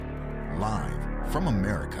Live from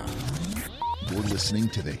America, you're listening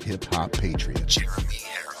to the Hip Hop Patriot, Jeremy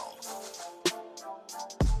Herrell.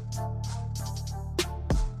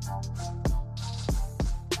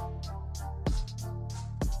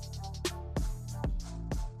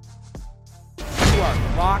 You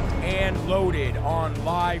are locked and loaded on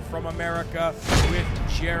Live from America with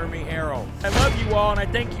Jeremy Herrell. I love you all, and I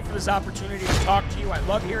thank you for this opportunity to talk to you. I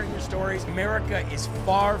love hearing your stories. America is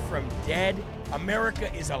far from dead.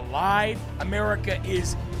 America is alive. America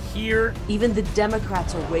is here. Even the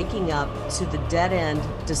Democrats are waking up to the dead-end,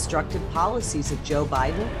 destructive policies of Joe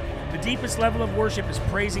Biden. The deepest level of worship is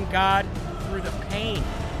praising God through the pain.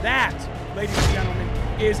 That, ladies and gentlemen,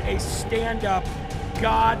 is a stand-up,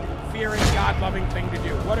 God-fearing, God-loving thing to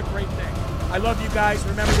do. What a great thing. I love you guys.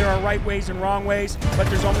 Remember, there are right ways and wrong ways, but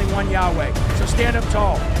there's only one Yahweh. So stand up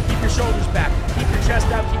tall. Keep your shoulders back. Keep your chest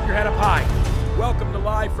out. Keep your head up high. Welcome to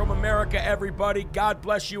Live from America, everybody. God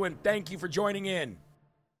bless you, and thank you for joining in.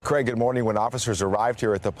 Craig, good morning. When officers arrived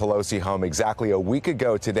here at the Pelosi home exactly a week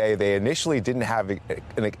ago today, they initially didn't have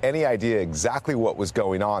any idea exactly what was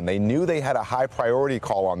going on. They knew they had a high priority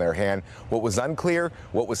call on their hand. What was unclear,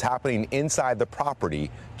 what was happening inside the property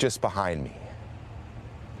just behind me.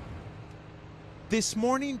 This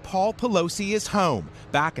morning, Paul Pelosi is home,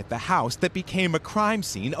 back at the house that became a crime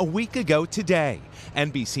scene a week ago today.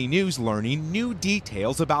 NBC News learning new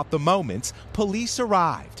details about the moments police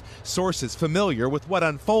arrived. Sources familiar with what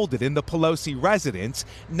unfolded in the Pelosi residence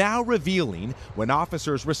now revealing when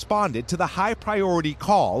officers responded to the high-priority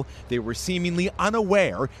call, they were seemingly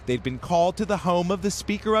unaware they'd been called to the home of the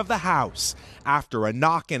Speaker of the House. After a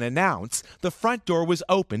knock and announce, the front door was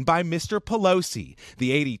opened by Mr. Pelosi.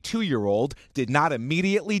 The 82-year-old did not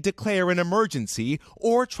immediately declare an emergency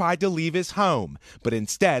or try to leave his home, but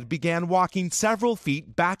instead began walking several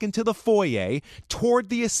feet back into the foyer toward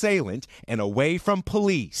the assailant and away from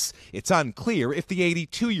police. It's unclear if the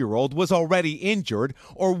 82-year-old was already injured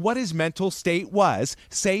or what his mental state was,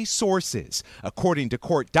 say sources. According to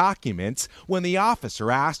court documents, when the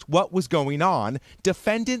officer asked what was going on,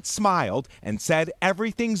 defendant smiled and said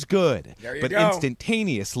everything's good. But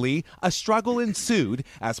instantaneously, a struggle ensued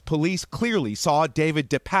as police clearly saw David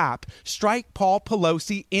DePape strike Paul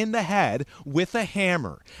Pelosi in the head with a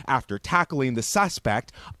hammer. After tackling the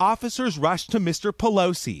suspect, officers rushed to Mr.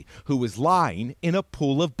 Pelosi, who was lying in a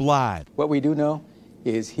pool of blood. What we do know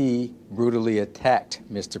is he brutally attacked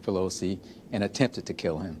Mr. Pelosi and attempted to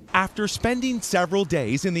kill him. After spending several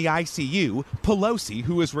days in the ICU, Pelosi,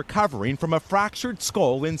 who is recovering from a fractured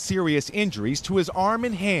skull and serious injuries to his arm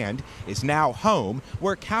and hand, is now home,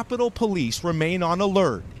 where Capitol Police remain on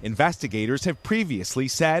alert. Investigators have previously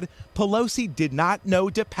said Pelosi did not know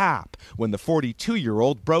DePape when the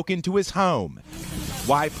 42-year-old broke into his home.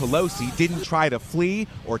 Why Pelosi didn't try to flee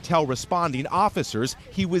or tell responding officers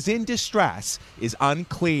he was in distress is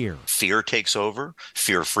unclear. Fear takes over.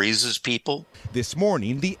 Fear freezes people. This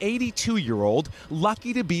morning, the 82-year-old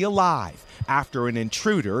lucky to be alive after an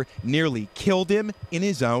intruder nearly killed him in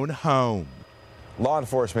his own home. Law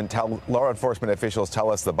enforcement officials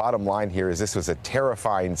tell us the bottom line here is this was a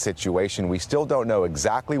terrifying situation. We still don't know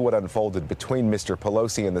exactly what unfolded between Mr.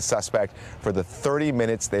 Pelosi and the suspect for the 30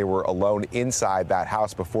 minutes they were alone inside that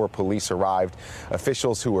house before police arrived.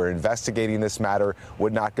 Officials who were investigating this matter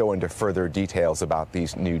would not go into further details about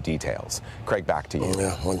these new details. Craig, back to you.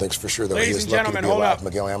 Yeah, one thing's for sure, though. Ladies he is and lucky gentlemen, to be hold alive. up.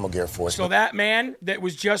 Miguel Amelgar for us. So that man that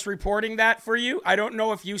was just reporting that for you, I don't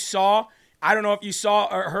know if you saw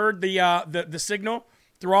or heard the signal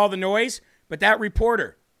through all the noise, but that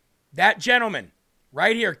reporter, that gentleman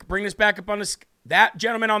right here, bring this back up on that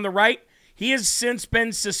gentleman on the right, he has since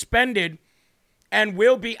been suspended and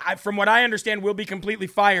will be, from what I understand, will be completely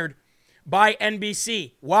fired by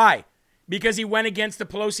NBC. Why? Because he went against the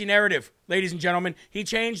Pelosi narrative, ladies and gentlemen. He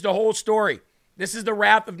changed the whole story. This is the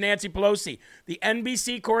wrath of Nancy Pelosi. The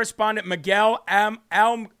NBC correspondent Miguel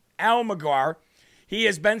Almaguer, he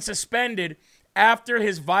has been suspended after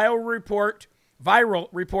his viral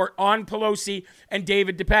report on Pelosi and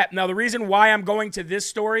David DePape. Now, the reason why I'm going to this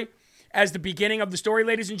story as the beginning of the story,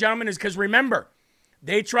 ladies and gentlemen, is because remember,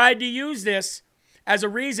 they tried to use this as a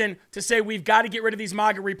reason to say we've got to get rid of these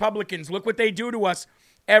MAGA Republicans. Look what they do to us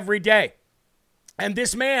every day. And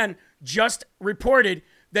this man just reported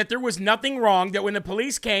that there was nothing wrong, that when the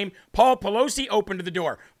police came, Paul Pelosi opened the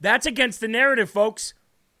door. That's against the narrative, folks.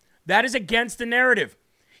 That is against the narrative.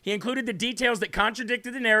 He included the details that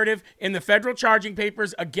contradicted the narrative in the federal charging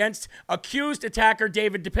papers against accused attacker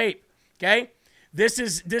David DePape. Okay? This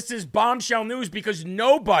is bombshell news because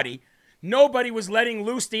nobody was letting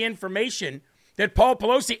loose the information that Paul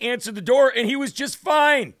Pelosi answered the door and he was just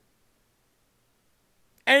fine.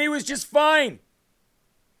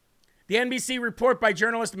 The NBC report by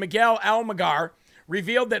journalist Miguel Almagar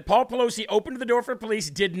revealed that Paul Pelosi opened the door for police,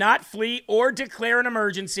 did not flee or declare an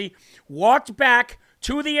emergency, walked back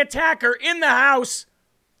to the attacker in the house,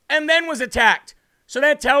 and then was attacked. So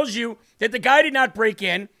that tells you that the guy did not break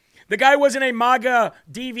in. The guy wasn't a MAGA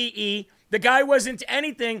DVE. The guy wasn't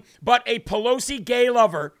anything but a Pelosi gay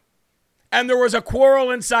lover. And there was a quarrel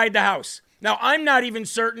inside the house. Now, I'm not even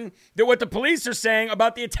certain that what the police are saying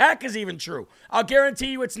about the attack is even true. I'll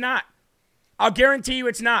guarantee you it's not.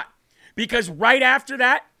 Because right after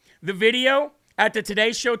that, the video at the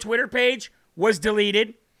Today Show Twitter page was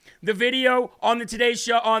deleted. The video on the Today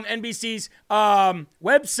Show on NBC's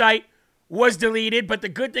website was deleted. But the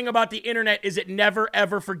good thing about the internet is it never,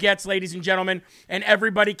 ever forgets, ladies and gentlemen, and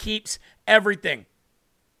everybody keeps everything.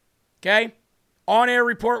 Okay? On-air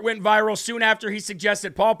report went viral soon after he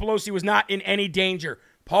suggested Paul Pelosi was not in any danger.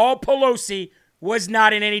 Paul Pelosi was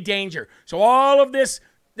not in any danger. So all of this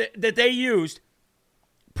that they used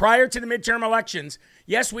prior to the midterm elections,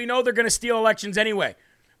 yes, we know they're going to steal elections anyway,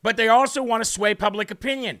 but they also want to sway public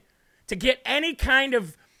opinion to get any kind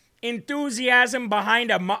of enthusiasm behind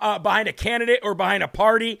a candidate or behind a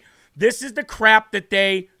party. This is the crap that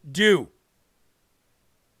they do.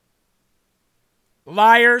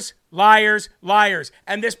 Liars, liars, liars.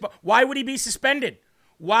 And why would he be suspended?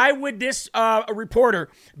 Why would this reporter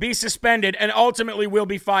be suspended and ultimately will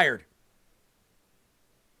be fired?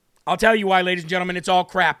 I'll tell you why, ladies and gentlemen. It's all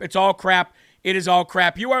crap. It's all crap. It is all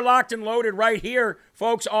crap. You are locked and loaded right here,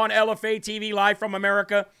 folks, on LFA TV, live from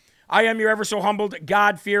America. I am your ever so humbled,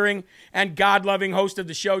 God-fearing, and God-loving host of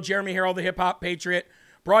the show, Jeremy Herrell, the hip-hop patriot.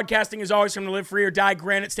 Broadcasting as always from the live free or die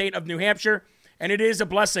granite state of New Hampshire. And it is a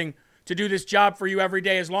blessing to do this job for you every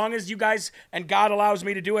day. As long as you guys and God allows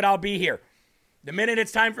me to do it, I'll be here. The minute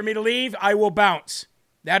it's time for me to leave, I will bounce.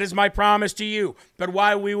 That is my promise to you. But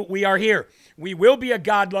while we are here, we will be a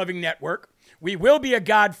God-loving network. We will be a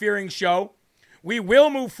God-fearing show. We will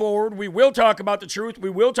move forward. We will talk about the truth. We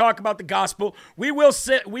will talk about the gospel. We will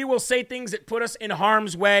say things that put us in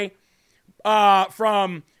harm's way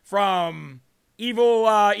from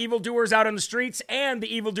evildoers out on the streets and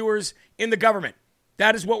the evildoers in the government.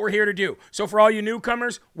 That is what we're here to do. So for all you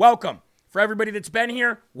newcomers, welcome. For everybody that's been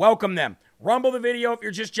here, welcome them. Rumble the video if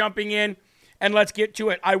you're just jumping in. And let's get to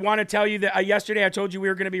it. I want to tell you that yesterday I told you we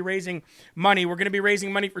were going to be raising money. We're going to be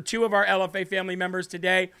raising money for two of our LFA family members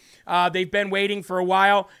today. They've been waiting for a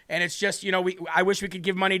while, and it's just, I wish we could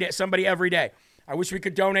give money to somebody every day. I wish we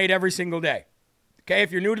could donate every single day. Okay,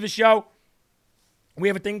 if you're new to the show, we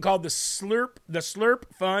have a thing called the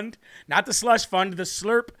Slurp Fund. Not the Slush Fund, the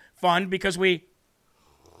Slurp Fund, because we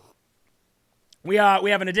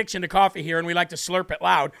have an addiction to coffee here, and we like to slurp it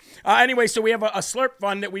loud. Anyway, so we have a slurp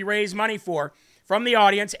fund that we raise money for from the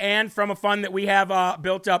audience and from a fund that we have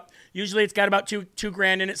built up. Usually it's got about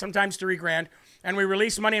 $2,000 in it, sometimes $3,000. And we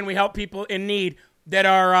release money and we help people in need that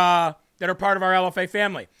are part of our LFA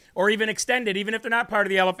family. Or even extended, even if they're not part of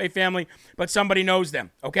the LFA family, but somebody knows them,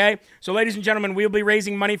 okay? So ladies and gentlemen, we'll be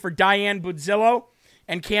raising money for Diane Budzillo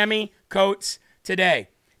and Cammie Coates today.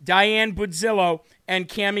 Diane Budzillo and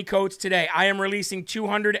Cammie Coates today. I am releasing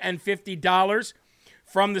 $250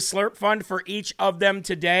 from the Slurp Fund for each of them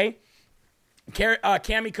today.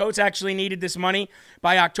 Cammie Coates actually needed this money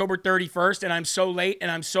by October 31st, and I'm so late, and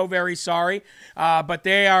I'm so very sorry. But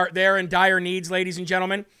they're in dire needs, ladies and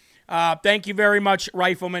gentlemen. Thank you very much,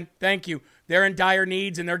 Rifleman. Thank you. They're in dire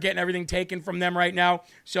needs, and they're getting everything taken from them right now.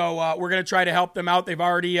 So we're going to try to help them out. They're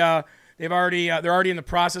already in the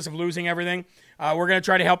process of losing everything. We're going to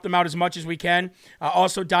try to help them out as much as we can.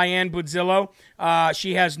 Also, Diane Budzillo,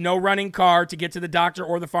 she has no running car to get to the doctor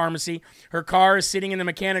or the pharmacy. Her car is sitting in the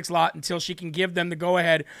mechanic's lot until she can give them the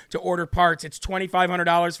go-ahead to order parts. It's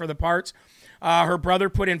 $2,500 for the parts. Her brother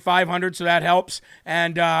put in $500, so that helps.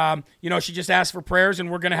 And, she just asked for prayers, and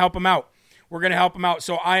we're going to help them out. We're going to help them out.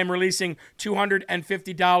 So I am releasing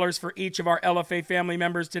 $250 for each of our LFA family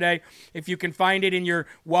members today. If you can find it in your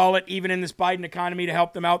wallet, even in this Biden economy, to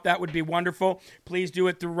help them out, that would be wonderful. Please do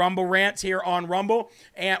it through Rumble Rants here on Rumble,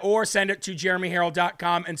 or send it to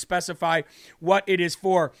jeremyherrell.com and specify what it is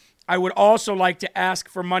for. I would also like to ask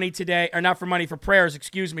for money today, or not for money, for prayers,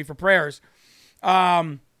 for prayers.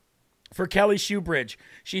 For Kelly Shoebridge.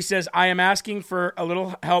 She says, I am asking for a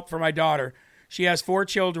little help for my daughter. She has 4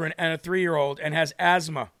 children and a 3-year-old and has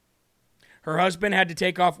asthma. Her husband had to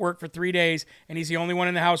take off work for 3 days, and he's the only one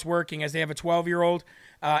in the house working, as they have a 12-year-old,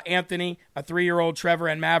 Anthony, a 3-year-old, Trevor,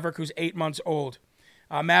 and Maverick, who's 8 months old.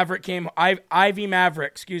 Ivy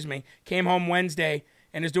Maverick, came home Wednesday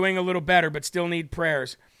and is doing a little better, but still need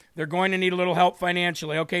prayers. They're going to need a little help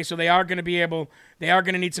financially. Okay, so they are going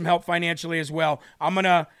to need some help financially as well. I'm going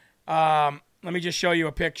to Let me just show you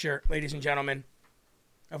a picture, ladies and gentlemen,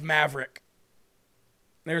 of Maverick.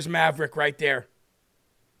 There's Maverick right there.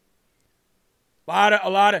 A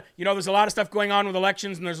lot of, there's a lot of stuff going on with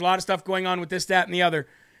elections, and there's a lot of stuff going on with this, that, and the other.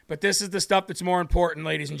 But this is the stuff that's more important,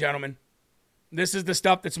 ladies and gentlemen. This is the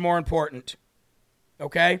stuff that's more important.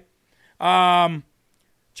 Okay?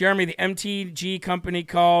 Jeremy, the MTG company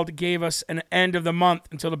gave us an end of the month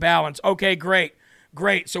until the balance. Okay, great.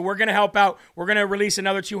 Great. So we're going to help out. We're going to release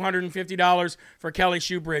another $250 for Kelly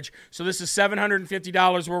Shoebridge. So this is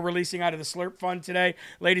 $750 we're releasing out of the Slurp Fund today.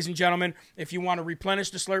 Ladies and gentlemen, if you want to replenish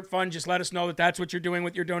the Slurp Fund, just let us know that that's what you're doing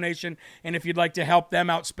with your donation. And if you'd like to help them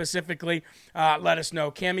out specifically, let us know.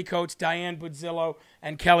 Cammie Coates, Diane Budzillo,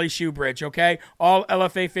 and Kelly Shoebridge, okay? All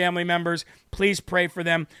LFA family members, please pray for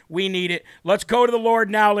them. We need it. Let's go to the Lord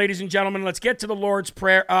now, ladies and gentlemen. Let's get to the Lord's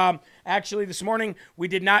Prayer. Actually, this morning we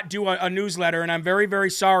did not do a newsletter, and I'm very, very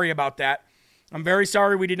sorry about that. I'm very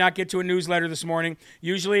sorry we did not get to a newsletter this morning.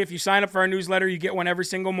 Usually, if you sign up for our newsletter, you get one every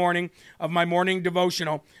single morning of my morning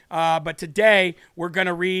devotional. But today, we're going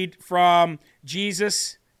to read from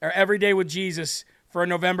Jesus, or Every Day with Jesus, for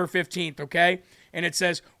November 15th, okay? And it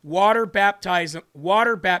says, water baptism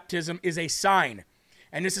is a sign.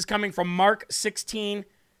 And this is coming from Mark 16,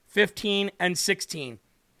 15, and 16.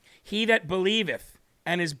 He that believeth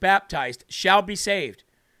and is baptized shall be saved.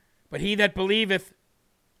 But he that believeth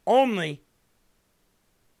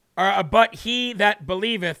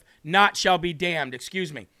not shall be damned.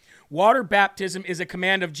 Excuse me. Water baptism is a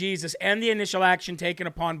command of Jesus and the initial action taken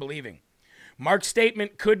upon believing. Mark's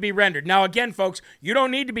statement could be rendered. Now, again, folks, you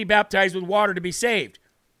don't need to be baptized with water to be saved.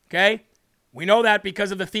 Okay? We know that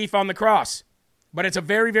because of the thief on the cross. But it's a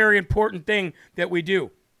very, very important thing that we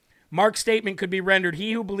do. Mark's statement could be rendered,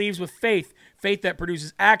 he who believes with faith that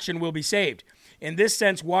produces action, will be saved. In this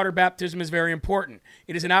sense, water baptism is very important.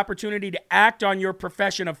 It is an opportunity to act on your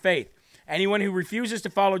profession of faith. Anyone who refuses to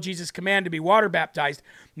follow Jesus' command to be water baptized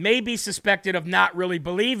may be suspected of not really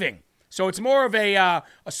believing. So it's more of a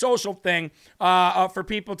social thing for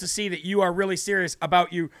people to see that you are really serious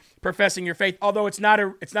about you professing your faith, although it's not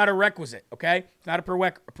a requisite, okay? It's not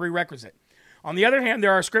a prerequisite. On the other hand,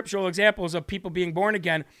 there are scriptural examples of people being born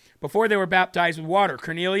again before they were baptized with water.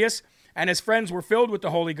 Cornelius and his friends were filled with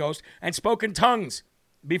the Holy Ghost and spoke in tongues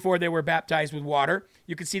before they were baptized with water.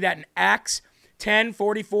 You can see that in Acts 10,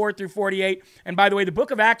 44 through 48. And by the way, the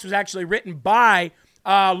book of Acts was actually written by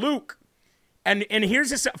Luke. And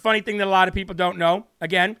here's this funny thing that a lot of people don't know.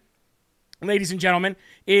 Again, ladies and gentlemen,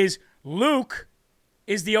 is Luke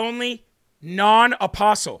is the only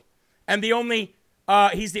non-apostle. And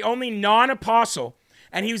he's the only non-apostle,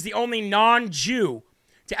 and he was the only non-Jew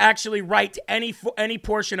to actually write any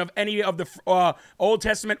portion of any of the Old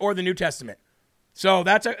Testament or the New Testament. So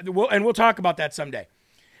we'll talk about that someday.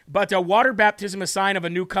 But water baptism is a sign of a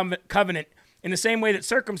new covenant in the same way that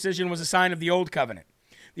circumcision was a sign of the old covenant.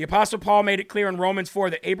 The Apostle Paul made it clear in Romans 4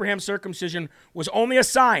 that Abraham's circumcision was only a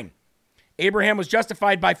sign. Abraham was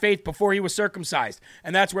justified by faith before he was circumcised,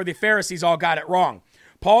 and that's where the Pharisees all got it wrong.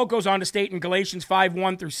 Paul goes on to state in Galatians 5,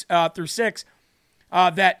 1 through 6,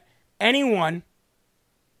 that anyone,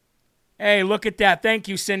 hey, look at that. Thank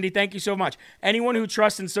you, Cindy. Thank you so much. Anyone who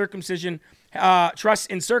trusts in circumcision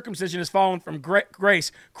has fallen from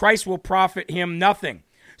grace. Christ will profit him nothing.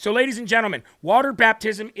 So, ladies and gentlemen, water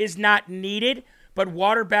baptism is not needed, but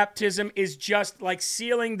water baptism is just like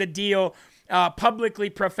sealing the deal,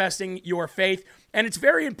 publicly professing your faith. And it's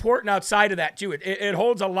very important outside of that, too. It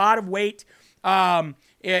holds a lot of weight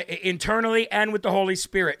internally and with the Holy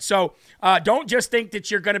Spirit. So don't just think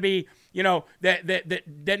that you're going to be,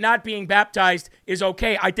 that not being baptized is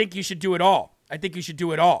okay. I think you should do it all.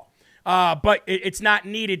 But it's not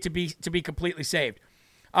needed to be completely saved.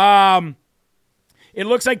 It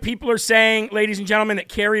looks like people are saying, ladies and gentlemen, that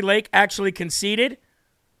Carrie Lake actually conceded.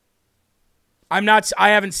 I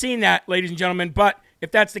haven't seen that, ladies and gentlemen, but if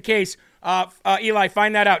that's the case, Eli,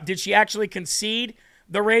 find that out. Did she actually concede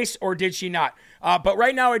the race or did she not? But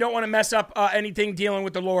right now, I don't want to mess up anything dealing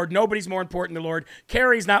with the Lord. Nobody's more important than the Lord.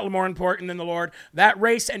 Carrie's not more important than the Lord. That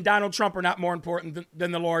race and Donald Trump are not more important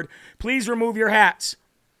than the Lord. Please remove your hats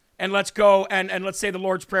and let's go and let's say the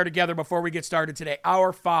Lord's Prayer together before we get started today.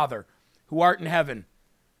 Our Father, who art in heaven,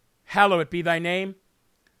 hallowed be thy name.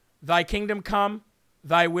 Thy kingdom come,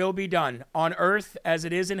 thy will be done, on earth as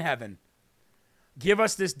it is in heaven. Give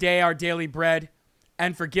us this day our daily bread,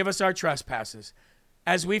 and forgive us our trespasses,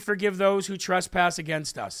 as we forgive those who trespass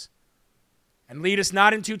against us. And lead us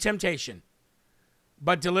not into temptation,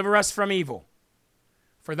 but deliver us from evil.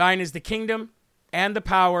 For thine is the kingdom, and the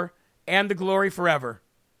power, and the glory forever.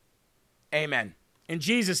 Amen. In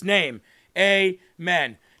Jesus' name,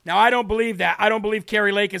 amen. Now, I don't believe that. I don't believe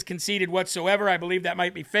Kari Lake has conceded whatsoever. I believe that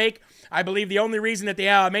might be fake. I believe the only reason that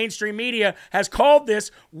the mainstream media has called this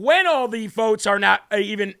when all the votes are not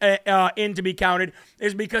even in to be counted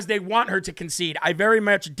is because they want her to concede. I very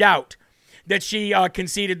much doubt that she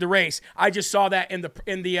conceded the race. I just saw that in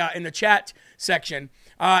the chat section.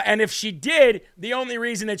 And if she did, the only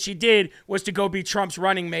reason that she did was to go be Trump's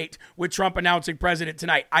running mate with Trump announcing president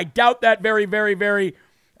tonight. I doubt that very, very, very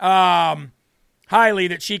highly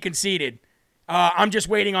that she conceded. I'm just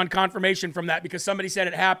waiting on confirmation from that because somebody said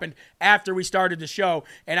it happened after we started the show,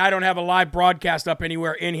 and I don't have a live broadcast up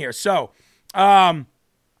anywhere in here. So,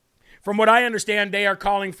 from what I understand, they are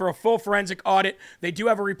calling for a full forensic audit. They do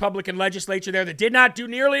have a Republican legislature there that did not do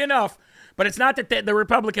nearly enough, but it's not that the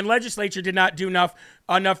Republican legislature did not do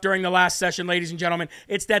enough during the last session, ladies and gentlemen.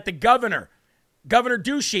 It's that the Governor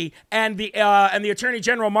Ducey, and the Attorney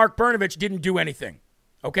General Mark Brnovich didn't do anything.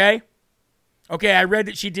 Okay? Okay, I read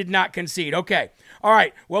that she did not concede. Okay. All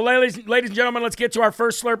right. Well, ladies and gentlemen, let's get to our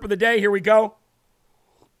first slurp of the day. Here we go.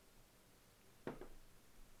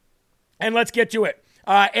 And let's get to it.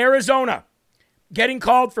 Arizona getting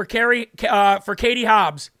called for Katie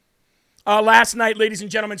Hobbs last night, ladies and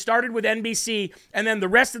gentlemen, started with NBC, and then the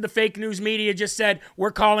rest of the fake news media just said,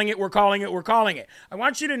 we're calling it, we're calling it, we're calling it. I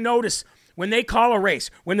want you to notice when they call a race,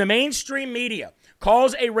 when the mainstream media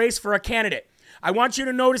calls a race for a candidate, I want you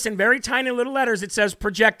to notice in very tiny little letters it says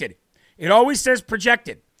projected. It always says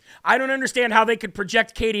projected. I don't understand how they could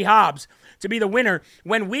project Katie Hobbs to be the winner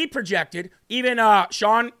when we projected, even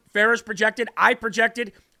Sean Ferris projected, I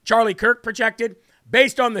projected, Charlie Kirk projected,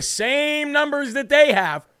 based on the same numbers that they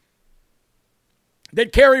have,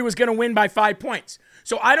 that Kari was going to win by 5 points.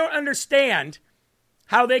 So I don't understand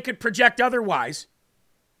how they could project otherwise.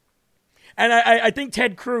 And I think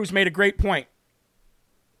Ted Cruz made a great point.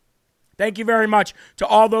 Thank you very much to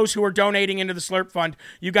all those who are donating into the Slurp Fund.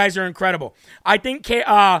 You guys are incredible. I think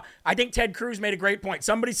Ted Cruz made a great point.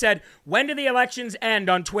 Somebody said, when do the elections end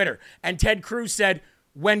on Twitter? And Ted Cruz said,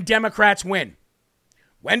 when Democrats win.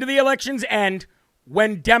 When do the elections end?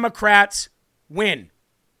 When Democrats win.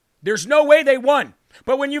 There's no way they won.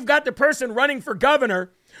 But when you've got the person running for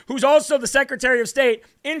governor, who's also the Secretary of State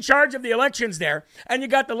in charge of the elections there, and you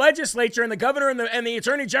got the legislature and the governor and the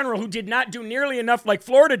Attorney General who did not do nearly enough like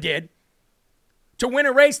Florida did to win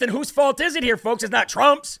a race, then whose fault is it here, folks? It's not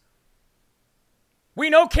Trump's.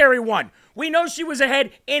 We know Kari won. We know she was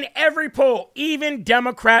ahead in every poll, even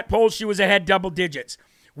Democrat polls, she was ahead double digits.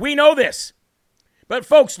 We know this. But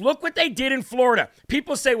folks, look what they did in Florida.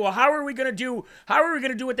 People say, well, how are we going to do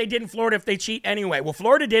what they did in Florida if they cheat anyway? Well,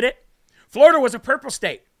 Florida did it. Florida was a purple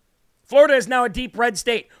state. Florida is now a deep red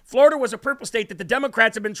state. Florida was a purple state that the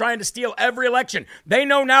Democrats have been trying to steal every election. They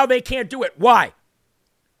know now they can't do it. Why?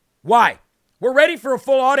 Why? We're ready for a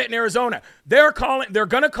full audit in Arizona. They're going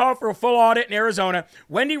to call for a full audit in Arizona.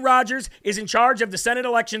 Wendy Rogers is in charge of the Senate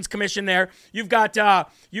Elections Commission there. You've got a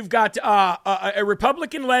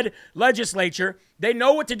Republican-led legislature. They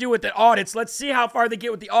know what to do with the audits. Let's see how far they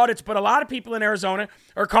get with the audits. But a lot of people in Arizona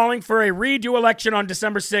are calling for a redo election on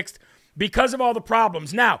December 6th because of all the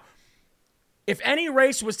problems. Now, if any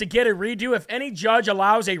race was to get a redo, if any judge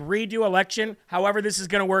allows a redo election, however this is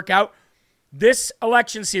going to work out, this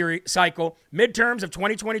election cycle, midterms of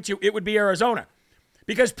 2022, it would be Arizona,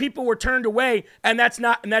 because people were turned away, and that's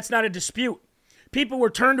not a dispute. People were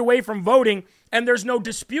turned away from voting, and there's no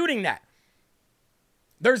disputing that.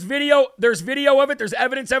 There's video of it, there's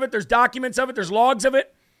evidence of it, there's documents of it, there's logs of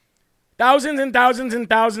it. Thousands and thousands and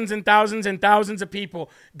thousands and thousands and thousands of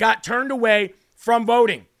people got turned away from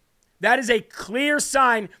voting. That is a clear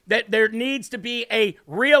sign that there needs to be a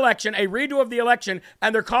re-election, a redo of the election,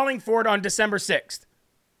 and they're calling for it on December 6th.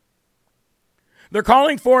 They're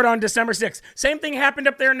calling for it on December 6th. Same thing happened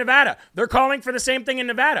up there in Nevada. They're calling for the same thing in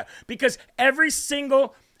Nevada because every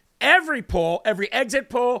poll, every exit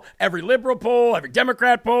poll, every liberal poll, every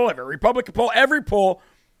Democrat poll, every Republican poll, every poll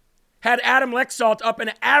had Adam Lexalt up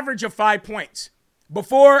an average of 5 points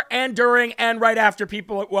before and during and right after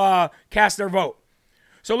people cast their vote.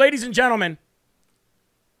 So, ladies and gentlemen,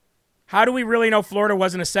 how do we really know Florida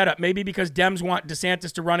wasn't a setup? Maybe because Dems want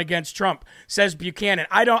DeSantis to run against Trump, says Buchanan.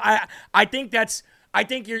 I think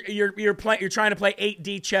you're trying to play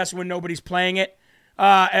 8D chess when nobody's playing it.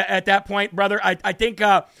 At that point, brother, I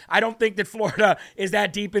don't think that Florida is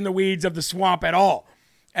that deep in the weeds of the swamp at all.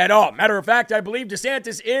 Matter of fact, I believe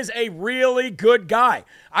DeSantis is a really good guy.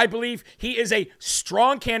 I believe he is a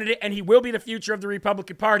strong candidate, and he will be the future of the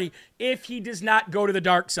Republican Party if he does not go to the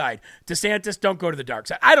dark side. DeSantis, don't go to the dark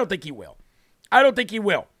side. I don't think he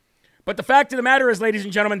will. But the fact of the matter is, ladies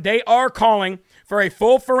and gentlemen, they are calling for a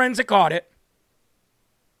full forensic audit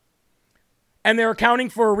And they're accounting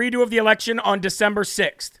for a redo of the election on December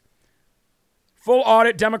 6th. Full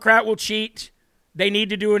audit, Democrat will cheat. They need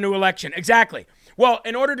to do a new election. Exactly. Well,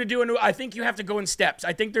 in order to do a new, I think you have to go in steps.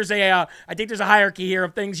 I think there's a hierarchy here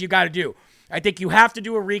of things you got to do. I think you have to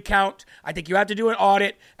do a recount. I think you have to do an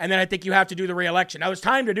audit. And then I think you have to do the re-election. Now, there's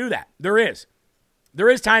time to do that. There is. There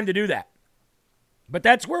is time to do that. But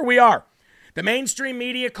that's where we are. The mainstream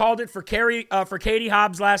media called it for Katie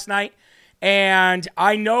Hobbs last night. And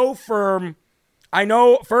I know firsthand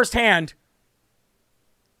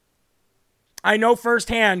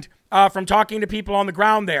from talking to people on the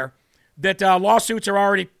ground there that lawsuits are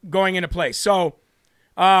already going into place. So,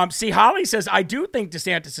 see, Holly says, I do think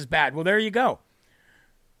DeSantis is bad. Well, there you go.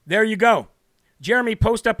 There you go. Jeremy,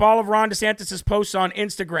 post up all of Ron DeSantis' posts on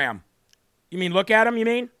Instagram. You mean look at him, you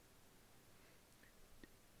mean?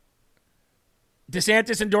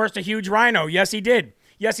 DeSantis endorsed a huge rhino. Yes, he did.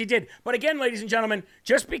 Yes, he did. But again, ladies and gentlemen,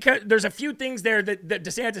 just because there's a few things there that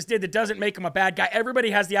DeSantis did that doesn't make him a bad guy,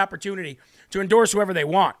 everybody has the opportunity to endorse whoever they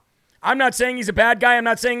want. I'm not saying he's a bad guy. I'm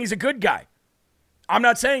not saying he's a good guy. I'm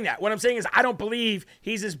not saying that. What I'm saying is I don't believe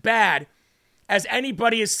he's as bad as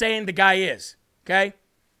anybody is saying the guy is, okay?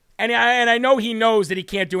 And I know he knows that he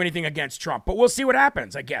can't do anything against Trump, but we'll see what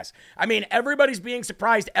happens, I guess. I mean, everybody's being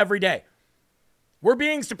surprised every day. We're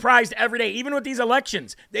being surprised every day, even with these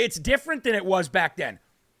elections. It's different than it was back then.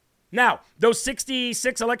 Now, those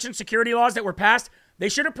 66 election security laws that were passed, they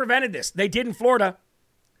should have prevented this. They did in Florida.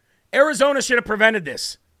 Arizona should have prevented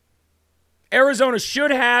this. Arizona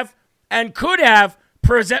should have and could have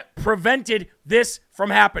prevented this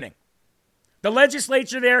from happening. The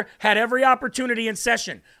legislature there had every opportunity in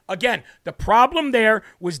session. Again, the problem there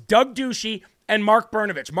was Doug Ducey and Mark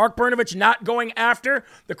Brnovich. Mark Brnovich not going after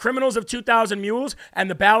the criminals of 2,000 mules and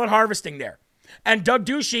the ballot harvesting there. And Doug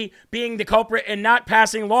Ducey being the culprit in not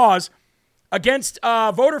passing laws against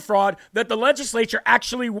voter fraud that the legislature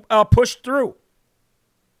actually pushed through.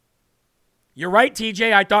 You're right,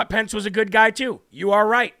 TJ. I thought Pence was a good guy too. You are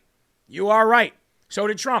right. You are right. So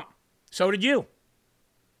did Trump. So did you.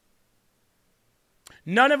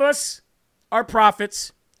 None of us are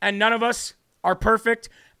prophets, and none of us are perfect,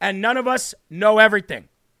 and none of us know everything.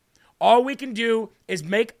 All we can do is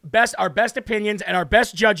make our best opinions and our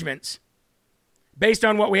best judgments based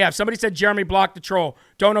on what we have. Somebody said Jeremy blocked the troll.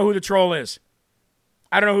 Don't know who the troll is.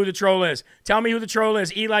 I don't know who the troll is. Tell me who the troll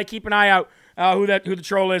is. Eli, keep an eye out who the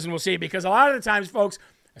troll is, and we'll see. Because a lot of the times, folks,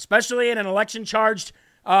 especially in an election-charged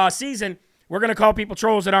season, we're going to call people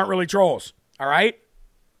trolls that aren't really trolls. All right?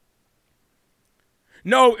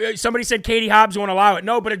 No, somebody said Katie Hobbs won't allow it.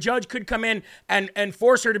 No, but a judge could come in and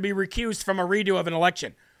force her to be recused from a redo of an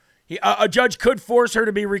election. A judge could force her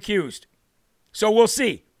to be recused. So we'll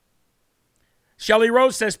see. Shelley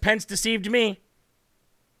Rose says Pence deceived me.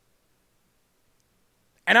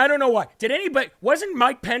 And I don't know why. Wasn't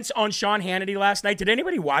Mike Pence on Sean Hannity last night? Did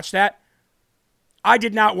anybody watch that? I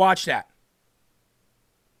did not watch that.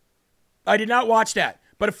 I did not watch that.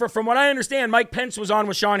 But from what I understand, Mike Pence was on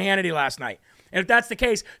with Sean Hannity last night. And if that's the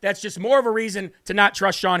case, that's just more of a reason to not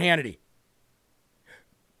trust Sean Hannity.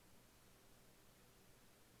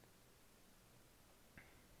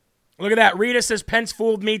 Look at that. Rita says Pence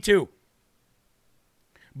fooled me too.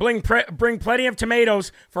 Bring plenty of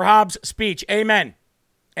tomatoes for Hobbs' speech. Amen.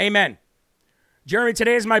 Amen. Jeremy,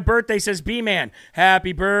 today is my birthday, says B-Man.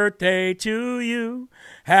 Happy birthday to you.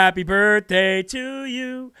 Happy birthday to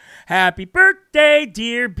you. Happy birthday,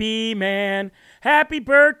 dear B-Man. Happy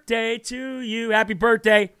birthday to you. Happy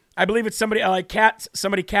birthday. I believe it's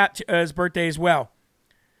somebody's birthday as well.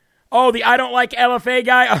 Oh, the I don't like LFA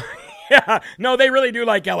guy? Oh, yeah. No, they really do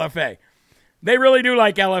like LFA. They really do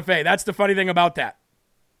like LFA. That's the funny thing about that.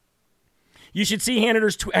 You should see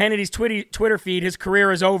Hannity's Twitter feed. His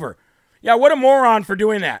career is over. Yeah, what a moron for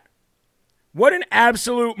doing that. What an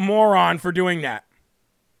absolute moron for doing that.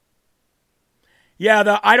 Yeah,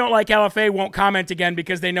 the I don't like LFA won't comment again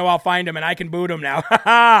because they know I'll find him and I can boot him now.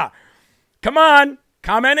 Come on.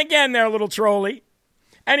 Comment again there, little trolley.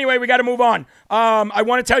 Anyway, we got to move on. I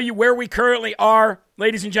want to tell you where we currently are,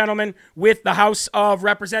 ladies and gentlemen, with the House of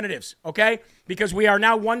Representatives, okay? Because we are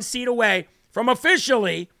now one seat away from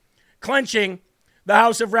officially clenching the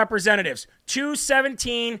House of Representatives,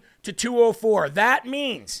 217 to 204. That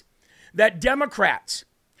means that Democrats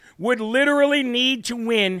would literally need to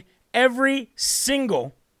win every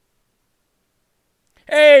single.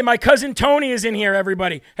 Hey, my cousin Tony is in here,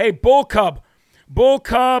 everybody. Hey, Bull Cub. Bull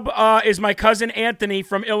Cub is my cousin Anthony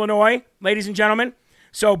from Illinois, ladies and gentlemen.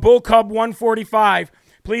 So Bull Cub 145,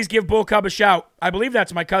 please give Bull Cub a shout. I believe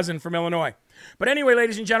that's my cousin from Illinois. But anyway,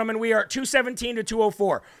 ladies and gentlemen, we are 217 to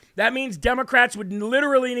 204. That means Democrats would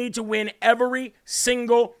literally need to win every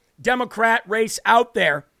single Democrat race out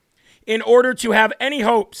there in order to have any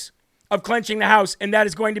hopes of clinching the House, and that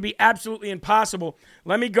is going to be absolutely impossible.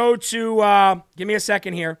 Let me go to, give me a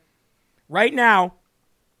second here. Right now,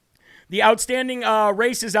 the outstanding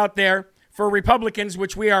races out there for Republicans,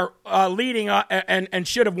 which we are leading and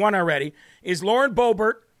should have won already, is Lauren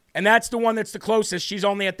Boebert, and that's the one that's the closest. She's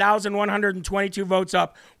only 1,122 votes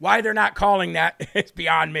up. Why they're not calling that is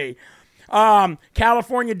beyond me.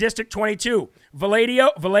 California District 22,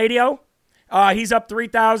 Valadio, he's up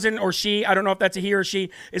 3,000, or she, I don't know if that's a he or she,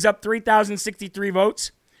 is up 3,063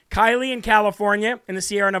 votes. Kylie in California, in the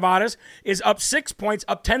Sierra Nevadas, is up 6 points,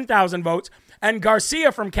 up 10,000 votes. And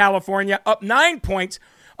Garcia from California, up 9 points,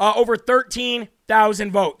 over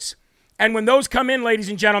 13,000 votes. And when those come in, ladies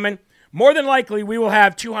and gentlemen, more than likely we will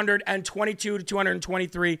have 222 to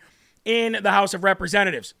 223 in the House of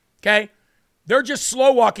Representatives, okay? They're just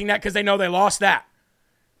slow walking that because they know they lost that.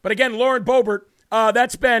 But again, Lauren Boebert,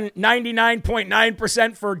 that's been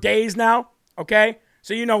 99.9% for days now, okay?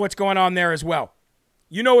 So you know what's going on there as well.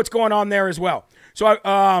 So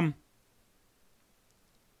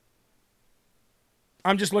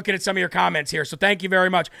I'm just looking at some of your comments here, so thank you very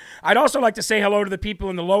much. I'd also like to say hello to the people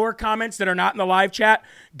in the lower comments that are not in the live chat.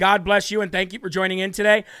 God bless you, and thank you for joining in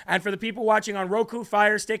today. And for the people watching on Roku,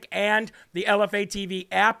 Fire Stick, and the LFA TV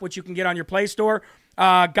app, which you can get on your Play Store,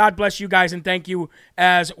 God bless you guys, and thank you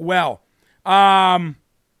as well. Yeah,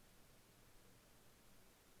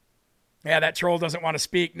 that troll doesn't want to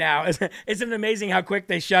speak now. Isn't it amazing how quick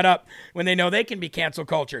they shut up when they know they can be cancel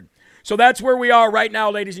cultured? So that's where we are right now,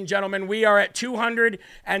 ladies and gentlemen. We are at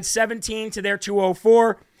 217 to their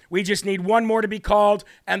 204. We just need one more to be called,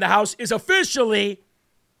 and the House is officially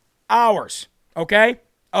ours, okay?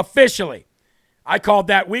 Officially. I called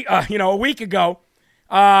that a week ago.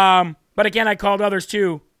 But again, I called others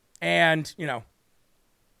too, and,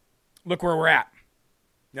 look where we're at.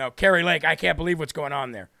 Kerry Lake, I can't believe what's going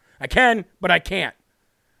on there. I can, but I can't.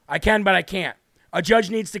 I can, but I can't. A judge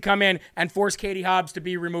needs to come in and force Katie Hobbs to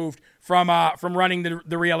be removed from running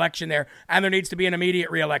the re-election there, and there needs to be an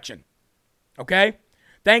immediate re-election. Okay?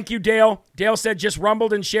 Thank you, Dale. Dale said just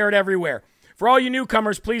rumbled and shared everywhere. For all you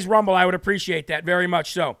newcomers, please rumble. I would appreciate that very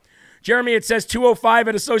much so. Jeremy, it says 205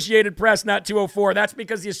 at Associated Press, not 204. That's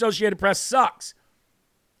because the Associated Press sucks.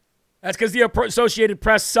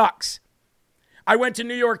 I went to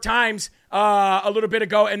New York Times a little bit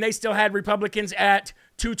ago, and they still had Republicans at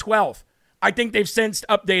 212. I think they've since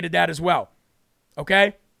updated that as well.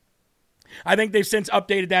 Okay? Let's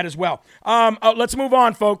move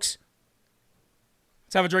on, folks.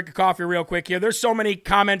 Let's have a drink of coffee real quick here. There's so many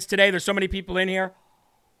comments today. There's so many people in here.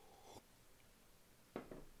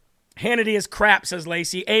 Hannity is crap, says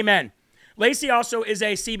Lacey. Amen. Lacey also is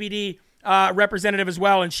a CBD representative as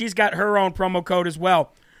well, and she's got her own promo code as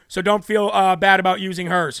well. So don't feel bad about using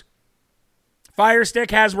hers. Fire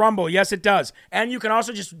Stick has Rumble. Yes, it does. And you can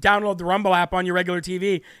also just download the Rumble app on your regular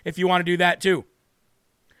TV if you want to do that too.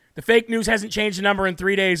 The fake news hasn't changed the number in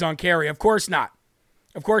 3 days on Kerry. Of course not.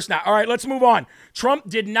 All right, let's move on. Trump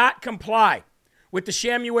did not comply with the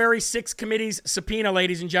January 6th committee's subpoena,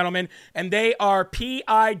 ladies and gentlemen, and they are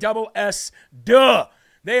PISS. Duh.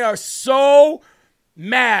 They are so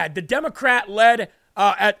mad. The Democrat-led,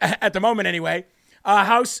 at the moment anyway,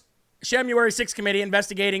 House January 6th committee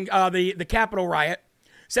investigating the Capitol riot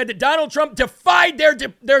said that Donald Trump defied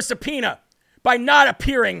their subpoena by not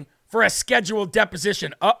appearing for a scheduled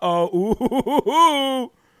deposition.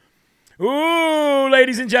 Ooh,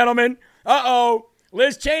 ladies and gentlemen.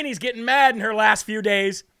 Liz Cheney's getting mad in her last few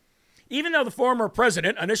days. Even though the former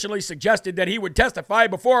president initially suggested that he would testify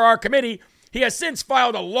before our committee, he has since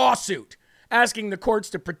filed a lawsuit asking the courts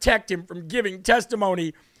to protect him from giving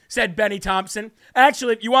testimony, said Benny Thompson.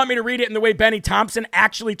 Actually, if you want me to read it in the way Benny Thompson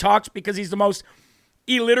actually talks because he's the most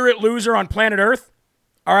illiterate loser on planet Earth.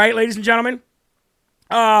 All right, ladies and gentlemen.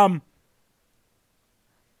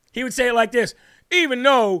 He would say it like this. Even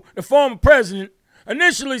though the former president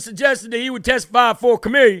initially suggested that he would testify for a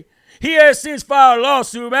committee, he has since filed a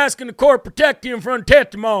lawsuit asking the court to protect him from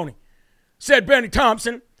testimony, said Benny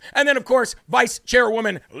Thompson. And then, of course, Vice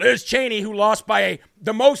Chairwoman Liz Cheney, who lost by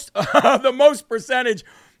the most percentage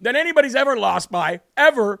than anybody's ever lost by,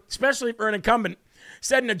 ever, especially for an incumbent,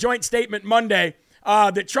 said in a joint statement Monday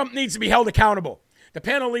that Trump needs to be held accountable. The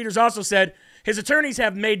panel leaders also said his attorneys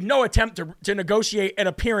have made no attempt to negotiate an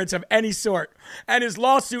appearance of any sort, and his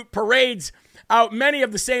lawsuit parades out many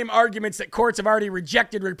of the same arguments that courts have already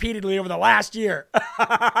rejected repeatedly over the last year.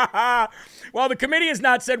 While the committee has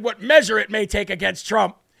not said what measure it may take against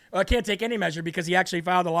Trump, well, it can't take any measure because he actually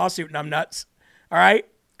filed a lawsuit, numbnuts. All right?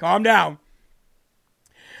 Calm down.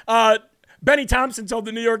 Benny Thompson told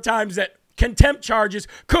the New York Times that contempt charges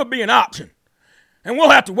could be an option. And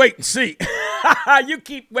we'll have to wait and see. You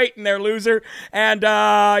keep waiting there, loser, and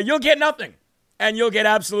you'll get nothing. And you'll get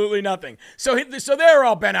absolutely nothing. So they're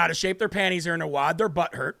all bent out of shape. Their panties are in a wad. Their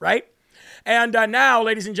butt hurt, right? And now,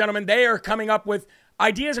 ladies and gentlemen, they are coming up with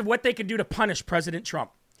ideas of what they could do to punish President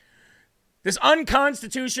Trump. This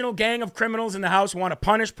unconstitutional gang of criminals in the House want to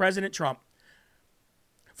punish President Trump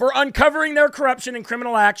for uncovering their corruption and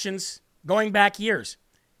criminal actions going back years.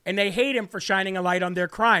 And they hate him for shining a light on their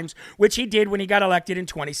crimes, which he did when he got elected in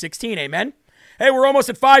 2016. Amen? Hey, we're almost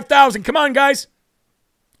at 5,000. Come on, guys.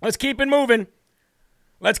 Let's keep it moving.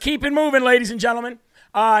 Let's keep it moving, ladies and gentlemen.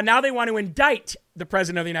 Now they want to indict the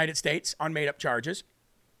President of the United States on made-up charges.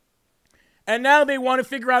 And now they want to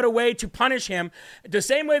figure out a way to punish him the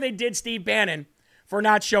same way they did Steve Bannon for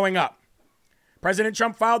not showing up. President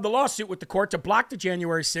Trump filed the lawsuit with the court to block the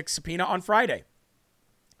January 6th subpoena on Friday.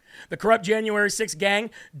 The corrupt January 6th gang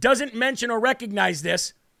doesn't mention or recognize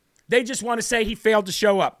this. They just want to say he failed to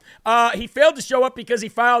show up. He failed to show up because he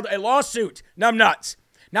filed a lawsuit. Numbnuts.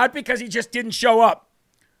 Not because he just didn't show up.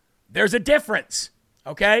 There's a difference,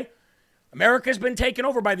 okay? America's been taken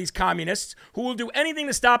over by these communists who will do anything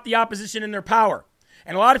to stop the opposition in their power.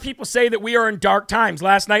 And a lot of people say that we are in dark times.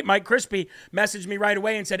 Last night, Mike Crispy messaged me right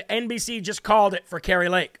away and said, NBC just called it for Kari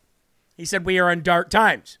Lake. He said, we are in dark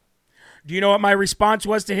times. Do you know what my response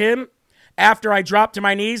was to him after I dropped to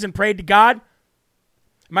my knees and prayed to God?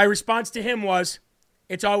 My response to him was,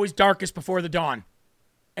 it's always darkest before the dawn.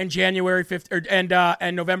 And January 5th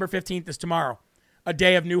and November 15th is tomorrow, a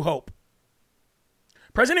day of new hope.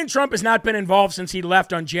 President Trump has not been involved since he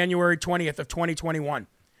left on January 20th of 2021.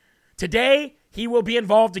 Today, he will be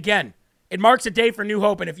involved again. It marks a day for new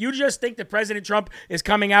hope. And if you just think that President Trump is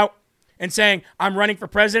coming out and saying, I'm running for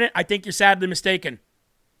president, I think you're sadly mistaken.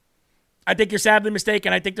 I think there's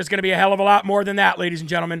going to be a hell of a lot more than that, ladies and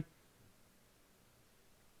gentlemen.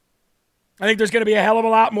 I think there's going to be a hell of a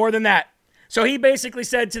lot more than that. So he basically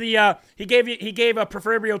said to the, he gave a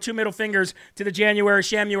proverbial 2 middle fingers to the January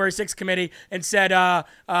 6th committee and said,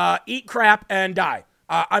 eat crap and die.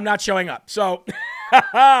 I'm not showing up. So,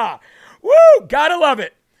 woo, gotta love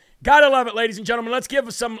it. Gotta love it, ladies and gentlemen. Let's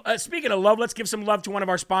give some, speaking of love, let's give some love to one of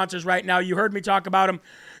our sponsors right now. You heard me talk about him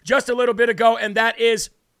just a little bit ago, and that is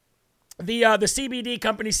the CBD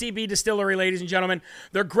company, CB Distillery, ladies and gentlemen.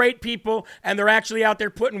 They're great people, and they're actually out there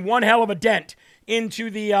putting one hell of a dent into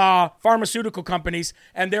the pharmaceutical companies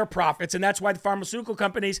and their profits. And that's why the pharmaceutical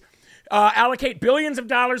companies allocate billions of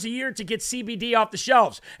dollars a year to get CBD off the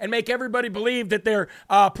shelves and make everybody believe that they're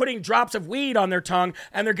putting drops of weed on their tongue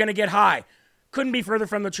and they're going to get high. Couldn't be further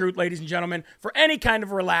from the truth, ladies and gentlemen. For any kind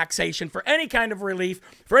of relaxation, for any kind of relief,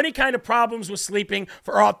 for any kind of problems with sleeping,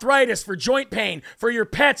 for arthritis, for joint pain, for your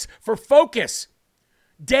pets, for focus.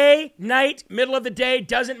 Day, night, middle of the day,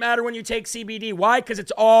 doesn't matter when you take CBD. Why? Because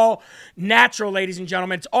it's all natural, ladies and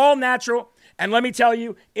gentlemen. It's all natural. And let me tell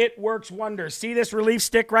you, it works wonders. See this relief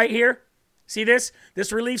stick right here? See this?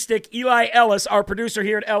 This relief stick, Eli Ellis, our producer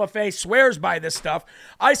here at LFA, swears by this stuff.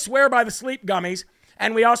 I swear by the sleep gummies.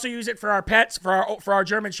 And we also use it for our pets, for our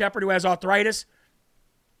German Shepherd who has arthritis.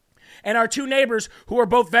 And our two neighbors who are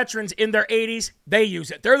both veterans in their 80s, they use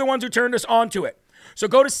it. They're the ones who turned us on to it. So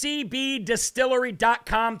go to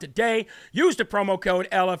cbdistillery.com today. Use the promo code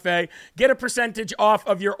LFA. Get a percentage off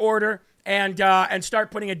of your order and start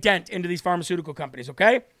putting a dent into these pharmaceutical companies,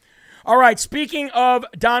 okay? All right, speaking of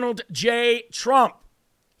Donald J. Trump,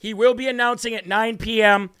 he will be announcing at 9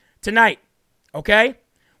 p.m. tonight, okay?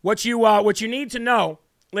 What you need to know,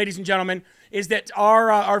 ladies and gentlemen, is that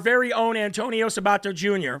our very own Antonio Sabato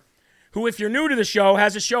Jr., who, if you're new to the show,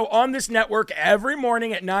 has a show on this network every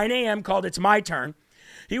morning at 9 a.m. called It's My Turn.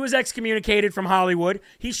 He was excommunicated from Hollywood.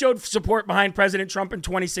 He showed support behind President Trump in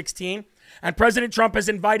 2016, and President Trump has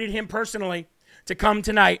invited him personally to come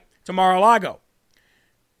tonight to Mar-a-Lago.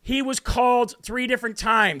 He was called 3 different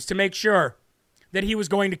times to make sure that he was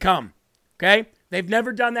going to come, okay? They've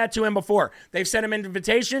never done that to him before. They've sent him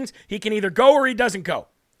invitations. He can either go or he doesn't go.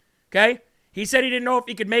 Okay? He said he didn't know if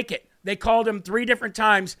he could make it. They called him 3 different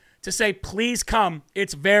times to say, please come.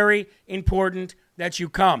 It's very important that you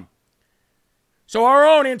come. So our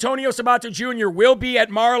own Antonio Sabato Jr. will be at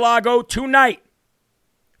Mar-a-Lago tonight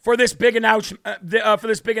for this big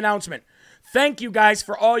announcement. Thank you guys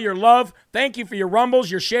for all your love. Thank you for your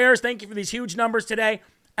rumbles, your shares. Thank you for these huge numbers today.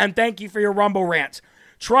 And thank you for your rumble rants.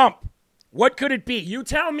 Trump. What could it be? You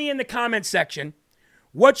tell me in the comments section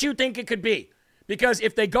what you think it could be. Because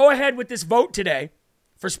if they go ahead with this vote today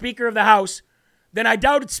for Speaker of the House, then I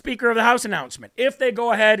doubt it's Speaker of the House announcement. If they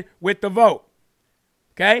go ahead with the vote.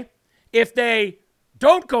 Okay? If they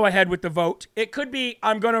don't go ahead with the vote. It could be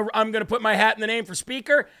I'm gonna put my hat in the name for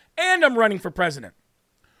speaker and I'm running for president.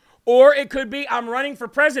 Or it could be I'm running for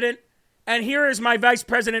president and here is my vice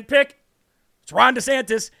president pick. It's Ron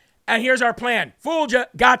DeSantis, and here's our plan. Fooled ya,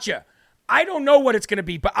 gotcha. I don't know what it's going to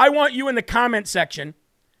be, but I want you in the comment section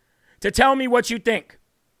to tell me what you think,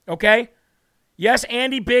 okay? Yes,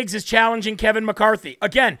 Andy Biggs is challenging Kevin McCarthy.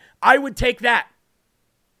 Again, I would take that.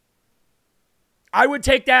 I would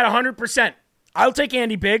take that 100%. I'll take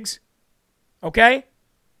Andy Biggs, okay?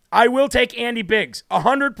 I will take Andy Biggs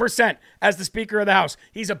 100% as the Speaker of the House.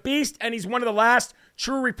 He's a beast, and he's one of the last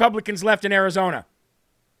true Republicans left in Arizona.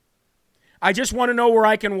 I just want to know where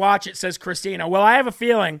I can watch it, says Christina. Well, I have a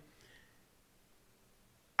feeling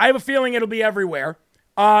it'll be everywhere.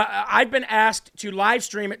 I've been asked to live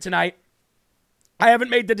stream it tonight. I haven't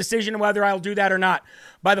made the decision whether I'll do that or not.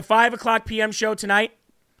 By the 5 o'clock p.m. show tonight,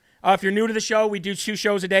 if you're new to the show, we do 2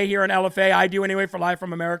 shows a day here on LFA. I do anyway for Live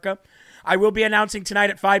from America. I will be announcing tonight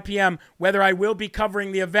at 5 p.m. whether I will be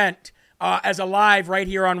covering the event as a live right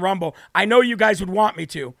here on Rumble. I know you guys would want me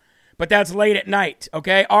to, but that's late at night,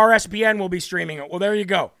 okay? RSBN will be streaming it. Well, there you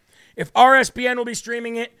go. If RSBN will be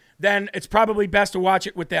streaming it, then it's probably best to watch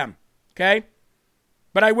it with them, okay?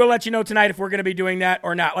 But I will let you know tonight if we're going to be doing that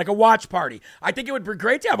or not, like a watch party. I think it would be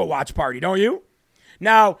great to have a watch party, don't you?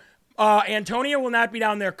 Now, Antonio will not be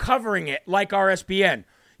down there covering it like RSBN.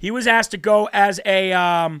 He was asked to go as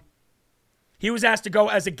a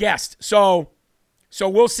guest. So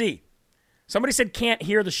we'll see. Somebody said can't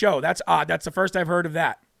hear the show. That's odd. That's the first I've heard of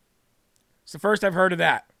that. It's the first I've heard of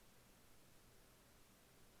that.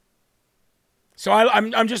 So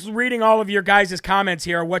I'm just reading all of your guys' comments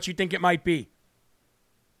here, what you think it might be.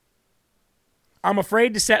 I'm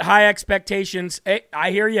afraid to set high expectations. Hey, I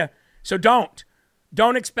hear you. So don't.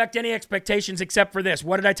 Don't expect any expectations except for this.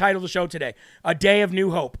 What did I title the show today? A Day of New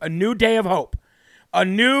Hope. A new day of hope. A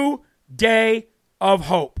new day of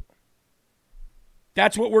hope.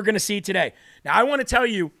 That's what we're going to see today. Now, I want to tell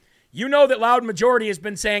you, you know that Loud Majority has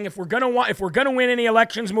been saying if we're going to win any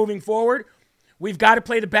elections moving forward, we've got to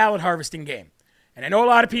play the ballot harvesting game. And I know a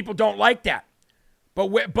lot of people don't like that.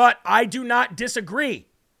 But I do not disagree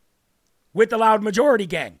with the Loud Majority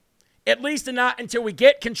gang. At least not until we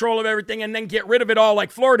get control of everything and then get rid of it all like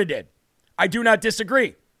Florida did. I do not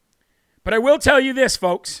disagree. But I will tell you this,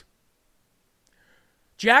 folks.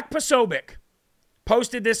 Jack Posobiec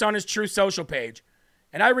posted this on his Truth Social page,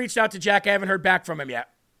 and I reached out to Jack. I haven't heard back from him yet.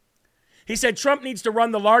 He said Trump needs to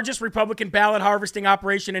run the largest Republican ballot harvesting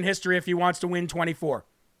operation in history if he wants to win 24.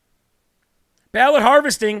 Ballot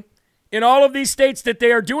harvesting in all of these states that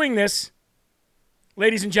they are doing this,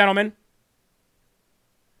 ladies and gentlemen,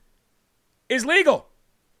 is legal.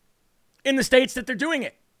 In the states that they're doing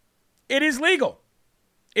it, it is legal.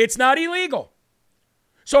 It's not illegal.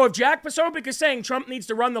 So if Jack Posobiec is saying Trump needs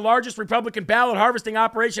to run the largest Republican ballot harvesting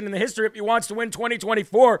operation in the history if he wants to win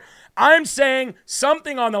 2024, I'm saying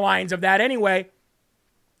something on the lines of that anyway.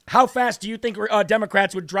 How fast do you think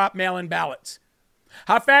Democrats would drop mail-in ballots?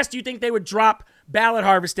 How fast do you think they would drop ballot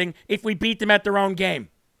harvesting if we beat them at their own game?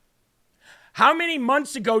 How many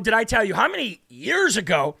months ago did I tell you, how many years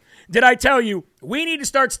ago did I tell you we need to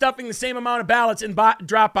start stuffing the same amount of ballots in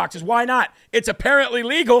drop boxes? Why not? It's apparently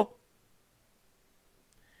legal.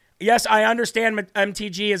 Yes, I understand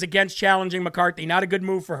MTG is against challenging McCarthy. Not a good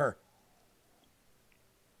move for her.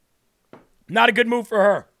 Not a good move for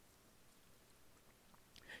her.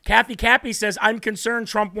 Kathy Cappy says, I'm concerned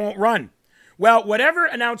Trump won't run. Well, whatever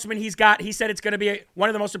announcement he's got, he said it's going to be one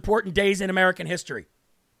of the most important days in American history.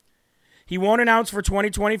 He won't announce for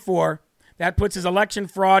 2024. That puts his election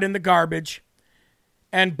fraud in the garbage.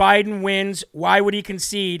 And Biden wins. Why would he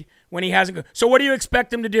concede when he hasn't? So what do you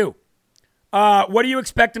expect him to do? What do you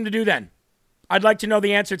expect him to do then? I'd like to know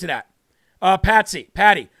the answer to that.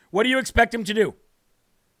 Patty, what do you expect him to do?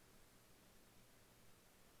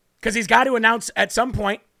 Because he's got to announce at some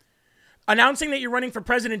point. Announcing that you're running for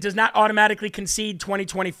president does not automatically concede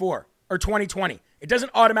 2024 or 2020. It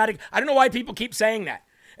doesn't automatically. I don't know why people keep saying that.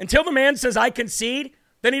 Until the man says, I concede,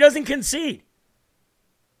 then he doesn't concede.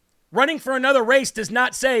 Running for another race does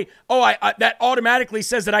not say, that automatically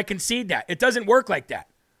says that I concede that. It doesn't work like that.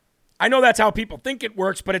 I know that's how people think it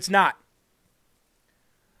works, but it's not.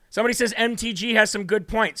 Somebody says MTG has some good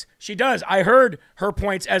points. She does. I heard her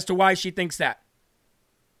points as to why she thinks that.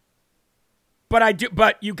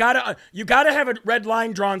 But you gotta have a red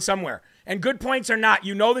line drawn somewhere. And good points or not,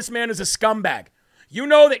 you know this man is a scumbag. You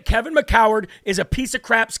know that Kevin McCoward is a piece of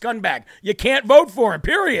crap scumbag. You can't vote for him,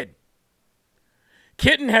 period.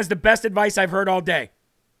 Kitten has the best advice I've heard all day.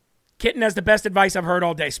 Kitten has the best advice I've heard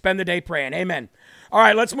all day. Spend the day praying. Amen. All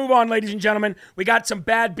right, let's move on, ladies and gentlemen. We got some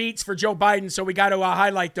bad beats for Joe Biden, so we got to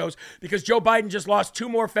highlight those because Joe Biden just lost 2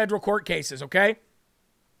 more federal court cases, okay?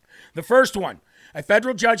 The first one, a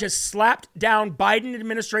federal judge has slapped down Biden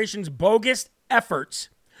administration's bogus efforts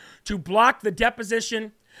to block the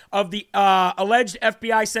deposition of the alleged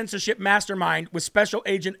FBI censorship mastermind with Special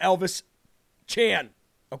Agent Elvis Chan,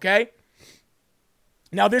 okay?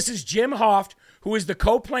 Now, this is Jim Hoft, who is the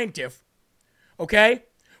co-plaintiff, okay,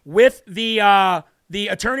 with the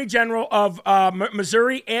Attorney General of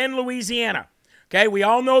Missouri and Louisiana. Okay, we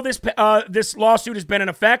all know this lawsuit has been in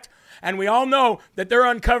effect, and we all know that they're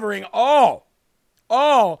uncovering all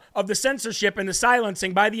of the censorship and the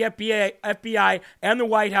silencing by the FBI and the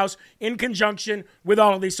White House in conjunction with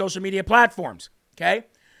all of these social media platforms. Okay,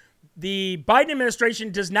 the Biden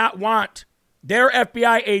administration does not want their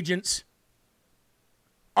FBI agents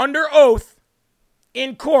under oath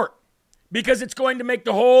in court because it's going to make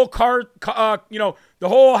the whole the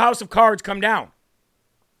whole house of cards come down.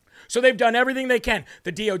 So they've done everything they can.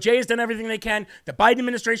 The DOJ has done everything they can. The Biden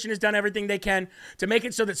administration has done everything they can to make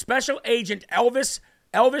it so that Special Agent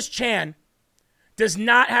Elvis Chan does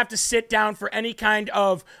not have to sit down for any kind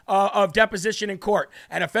of deposition in court.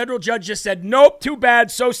 And a federal judge just said, nope, too bad,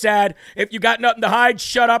 so sad. If you got nothing to hide,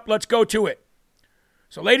 shut up, let's go to it.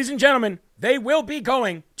 So ladies and gentlemen, they will be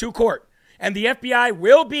going to court. And the FBI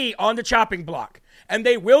will be on the chopping block. And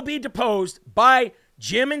they will be deposed by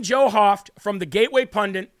Jim and Joe Hoft from the Gateway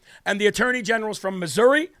Pundit and the attorney generals from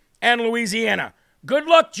Missouri and Louisiana. Good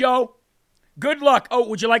luck, Joe. Good luck. Oh,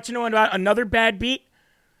 would you like to know about another bad beat?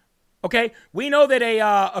 Okay, we know that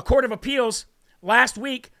a court of appeals last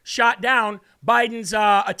week shot down Biden's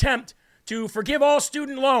attempt to forgive all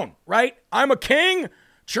student loan, right? I'm a king,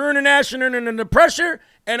 churning national under pressure,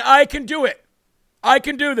 and I can do it. I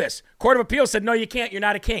can do this. Court of Appeals said, no, you can't. You're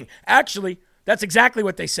not a king. Actually, that's exactly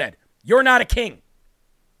what they said. You're not a king.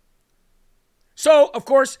 So, of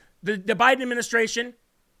course, the Biden administration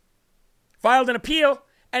filed an appeal,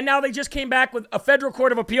 and now they just came back with a federal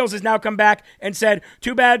court of appeals has now come back and said,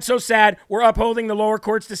 too bad, so sad. We're upholding the lower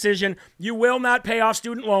court's decision. You will not pay off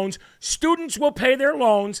student loans. Students will pay their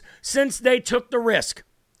loans since they took the risk.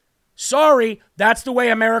 Sorry, that's the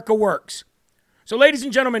way America works. So, ladies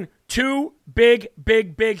and gentlemen, 2 big,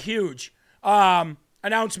 huge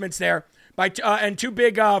announcements there and 2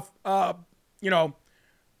 big,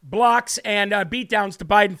 blocks and beatdowns to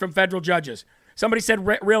Biden from federal judges. Somebody said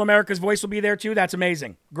Real America's Voice will be there too. That's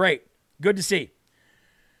amazing. Great. Good to see.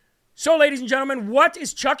 So, ladies and gentlemen, what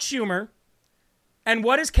is Chuck Schumer and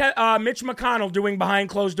what is Mitch McConnell doing behind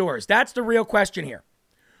closed doors? That's the real question here.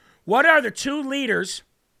 What are the 2 leaders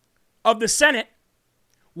of the Senate?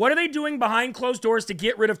 What are they doing behind closed doors to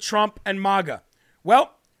get rid of Trump and MAGA?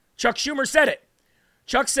 Well, Chuck Schumer said it.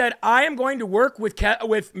 Chuck said, I am going to work with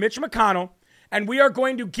Mitch McConnell, and we are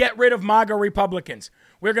going to get rid of MAGA Republicans.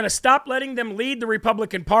 We're going to stop letting them lead the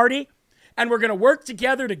Republican Party, and we're going to work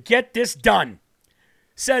together to get this done.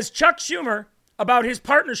 Says Chuck Schumer about his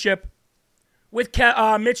partnership with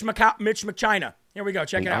Mitch McChina. Here we go.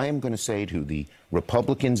 Check it out. I am going to say to the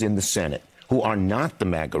Republicans in the Senate who are not the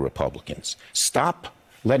MAGA Republicans, stop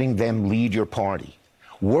letting them lead your party.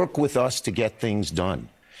 Work with us to get things done.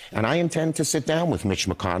 And I intend to sit down with Mitch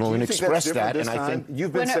McConnell and express that. And I think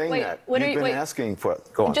you've been saying that. You've been asking for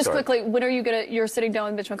it. Go on. Just quickly, when are you're sitting down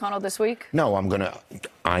with Mitch McConnell this week? No,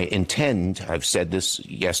 I intend, I've said this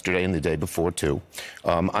yesterday and the day before too,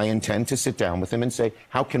 I intend to sit down with him and say,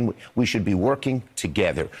 how can we should be working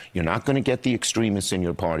together. You're not going to get the extremists in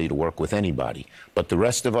your party to work with anybody, but the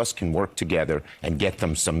rest of us can work together and get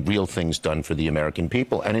them some real things done for the American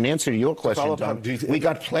people. And in answer to your question, Don, we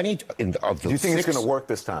got plenty of the. Do you think it's going to work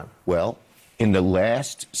this time? Well, in the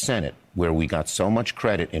last Senate, where we got so much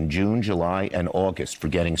credit in June, July, and August for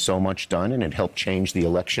getting so much done, and it helped change the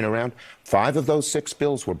election around, 5 of those 6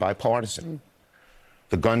 bills were bipartisan.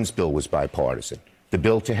 The guns bill was bipartisan. The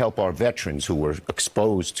bill to help our veterans who were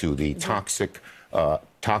exposed to the toxic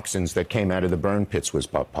toxins that came out of the burn pits was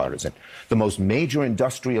bipartisan. The most major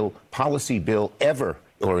industrial policy bill ever,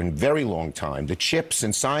 or in a very long time, the CHIPS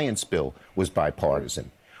and Science bill, was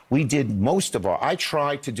bipartisan. We did most of I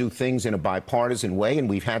tried to do things in a bipartisan way, and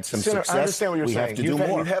we've had some success. I understand what you're saying. Have to do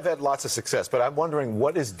more. You have had lots of success, but I'm wondering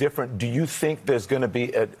what is different. Do you think there's going to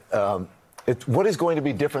be what is going to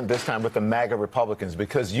be different this time with the MAGA Republicans?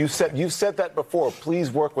 Because you said that before.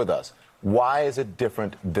 Please work with us. Why is it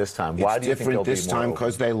different this time? Why do you think they'll be more open? It's different this time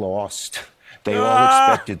because they lost. They all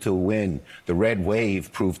expected to win. The red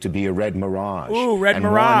wave proved to be a red mirage. Ooh, red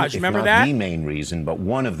mirage. Remember that? The main reason, but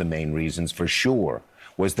one of the main reasons for sure,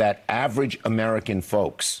 was that average American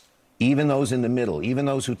folks even those in the middle, even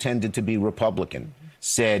those who tended to be Republican,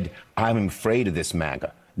 said, I'm afraid of this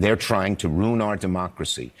MAGA. They're trying to ruin our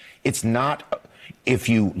democracy. It's not, if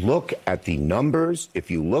you look at the numbers, if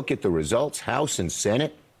you look at the results, House and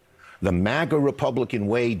Senate, the MAGA Republican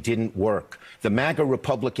way didn't work. The MAGA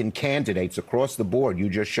Republican candidates across the board, you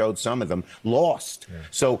just showed some of them, lost. Yeah.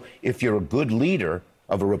 So if you're a good leader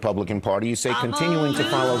of a Republican Party, you say continuing to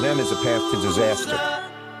follow them is a path to disaster.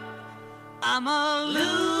 I'm a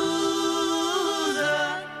loser,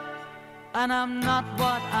 and I'm not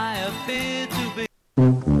what I appear to be.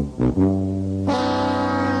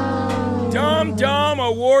 Dumb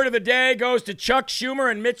award of the day goes to Chuck Schumer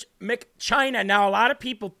and Mitch McChina. Now, a lot of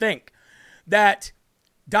people think that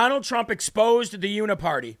Donald Trump exposed the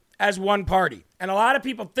Uniparty as one party. And a lot of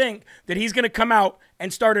people think that he's going to come out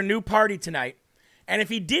and start a new party tonight. And if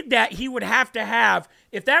he did that, he would have to have,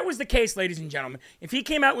 if that was the case, ladies and gentlemen, if he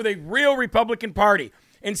came out with a real Republican Party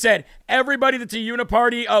and said, everybody that's a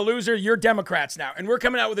Uniparty loser, you're Democrats now, and we're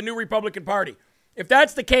coming out with a new Republican Party. If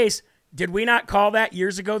that's the case, did we not call that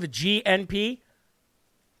years ago the GNP?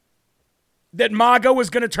 That MAGA was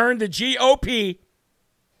going to turn the GOP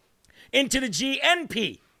into the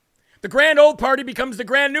GNP. The grand old party becomes the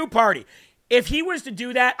grand new party. If he was to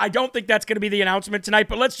do that, I don't think that's going to be the announcement tonight,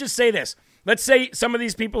 but let's just say this. Let's say some of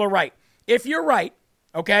these people are right. If you're right,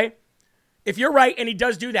 okay, if you're right and he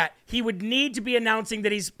does do that, he would need to be announcing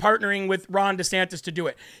that he's partnering with Ron DeSantis to do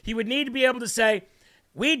it. He would need to be able to say,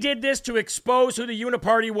 we did this to expose who the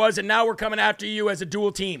Uniparty was, and now we're coming after you as a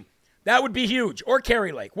dual team. That would be huge. Or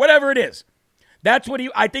Kerry Lake, whatever it is. That's what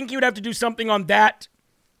I think he would have to do something on that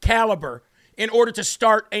caliber in order to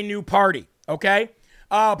start a new party, okay?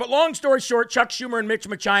 But long story short, Chuck Schumer and Mitch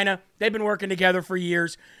McChina, they've been working together for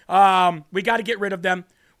years. We got to get rid of them.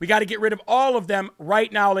 We got to get rid of all of them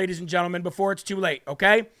right now, ladies and gentlemen, before it's too late,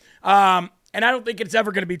 okay? And I don't think it's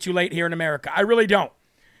ever going to be too late here in America. I really don't.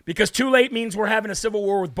 Because too late means we're having a civil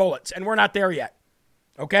war with bullets, and we're not there yet,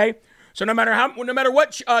 okay? So no matter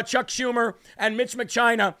what Chuck Schumer and Mitch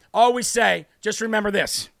McChina always say, just remember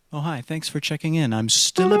this. Oh, hi. Thanks for checking in. I'm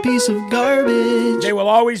still a piece of garbage. They will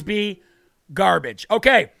always be garbage.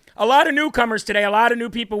 Okay, a lot of newcomers today, a lot of new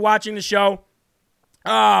people watching the show.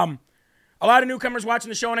 A lot of newcomers watching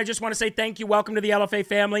the show, and I just want to say thank you. Welcome to the LFA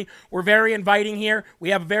family. We're very inviting here. We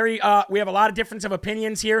have a lot of difference of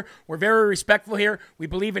opinions here. We're very respectful here. We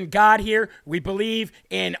believe in God here. We believe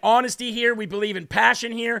in honesty here. We believe in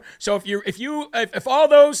passion here. So if all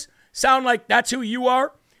those sound like that's who you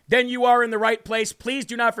are, then you are in the right place. Please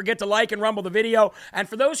do not forget to like and rumble the video. And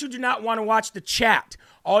for those who do not want to watch the chat,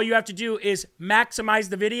 all you have to do is maximize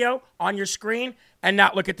the video on your screen and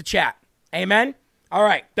not look at the chat. Amen? All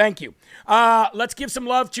right, thank you. Let's give some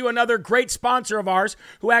love to another great sponsor of ours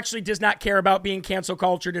who actually does not care about being cancel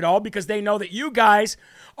cultured at all because they know that you guys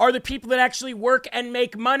are the people that actually work and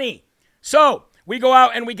make money. So we go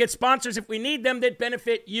out and we get sponsors if we need them that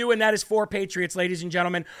benefit you, and that is 4Patriots, ladies and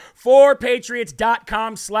gentlemen.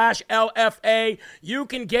 4patriots.com/LFA. You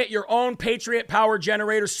can get your own Patriot power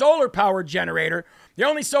generator, solar power generator. The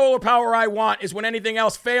only solar power I want is when anything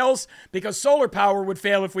else fails, because solar power would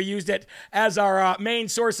fail if we used it as our main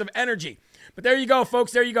source of energy. But there you go,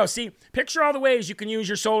 folks. There you go. See, picture all the ways you can use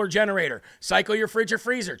your solar generator. Cycle your fridge or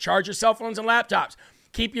freezer. Charge your cell phones and laptops.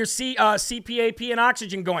 Keep your CPAP and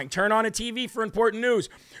oxygen going. Turn on a TV for important news.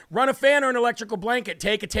 Run a fan or an electrical blanket.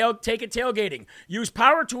 Take it tailgating. Use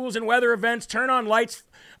power tools in weather events. Turn on lights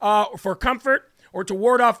for comfort or to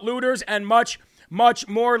ward off looters, and much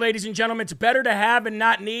more, ladies and gentlemen. It's better to have and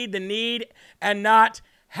not need than need and not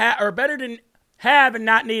have, or better to have and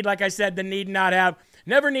not need, like I said, than need and not have.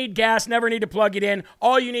 Never need gas, never need to plug it in.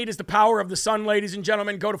 All you need is the power of the sun, ladies and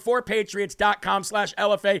gentlemen. Go to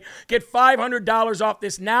 4patriots.com/LFA. Get $500 off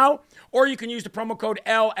this now, or you can use the promo code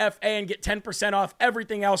LFA and get 10% off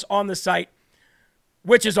everything else on the site,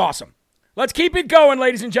 which is awesome. Let's keep it going,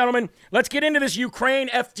 ladies and gentlemen. Let's get into this Ukraine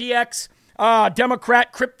FTX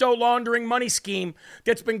Democrat crypto laundering money scheme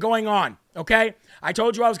that's been going on, okay? I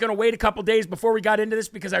told you I was going to wait a couple days before we got into this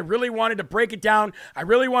because I really wanted to break it down. I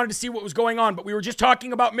really wanted to see what was going on, but we were just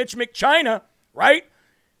talking about Mitch McChina, right?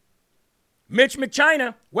 Mitch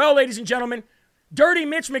McChina. Well, ladies and gentlemen, dirty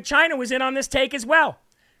Mitch McChina was in on this take as well.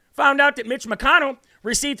 Found out that Mitch McConnell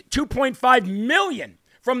received $2.5 million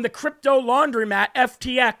from the crypto laundromat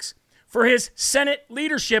FTX for his Senate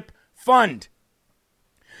leadership fund.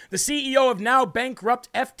 The CEO of now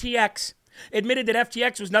bankrupt FTX admitted that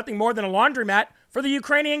FTX was nothing more than a laundromat for the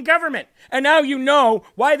Ukrainian government. And now you know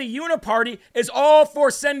why the Uniparty is all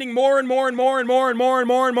for sending more and more and more and more and more and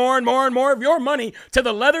more and more and more and more of your money to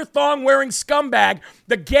the leather thong wearing scumbag,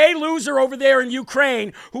 the gay loser over there in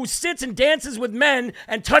Ukraine who sits and dances with men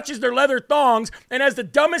and touches their leather thongs and has the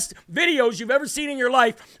dumbest videos you've ever seen in your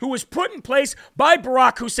life, who was put in place by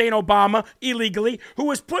Barack Hussein Obama illegally, who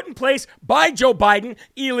was put in place by Joe Biden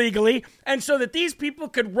illegally, and so that these people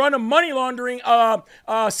could run a money laundering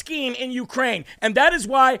scheme in Ukraine. And that is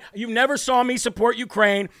why you never saw me support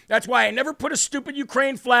Ukraine. That's why I never put a stupid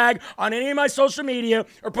Ukraine flag on any of my social media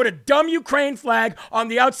or put a dumb Ukraine flag on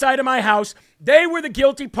the outside of my house. They were the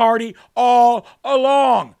guilty party all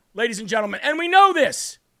along, ladies and gentlemen. And we know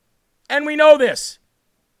this. And we know this.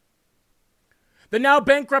 The now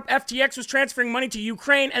bankrupt FTX was transferring money to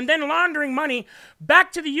Ukraine and then laundering money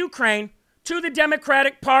back to the Ukraine to the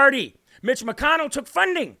Democratic Party. Mitch McConnell took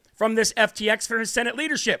funding from this FTX for his Senate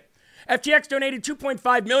leadership. FTX donated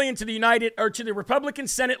 $2.5 million to the Republican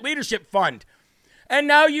Senate Leadership Fund. And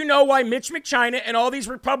now you know why Mitch McChina and all these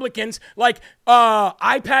Republicans like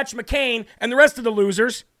Eye Patch McCain and the rest of the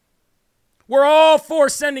losers were all for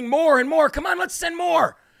sending more and more. Come on, let's send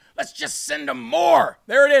more. Let's just send them more.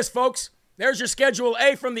 There it is, folks. There's your Schedule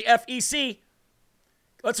A from the FEC.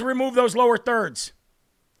 Let's remove those lower thirds.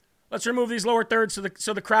 Let's remove these lower thirds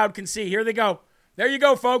so the crowd can see. Here they go. There you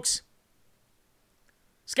go, folks.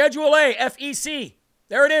 Schedule A, FEC.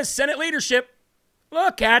 There it is, Senate leadership.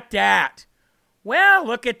 Look at that. Well,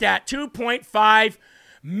 look at that. $2.5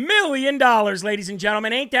 million, ladies and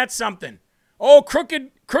gentlemen. Ain't that something? Oh,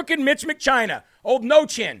 crooked Mitch McChina. Old no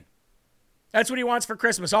chin. That's what he wants for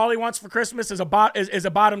Christmas. All he wants for Christmas is a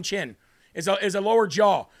bottom chin, is a lower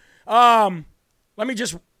jaw. Let me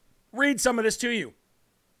just read some of this to you.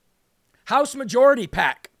 House Majority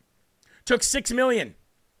PAC took $6 million.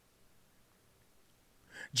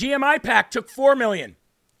 GMI PAC took $4 million.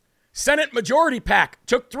 Senate Majority PAC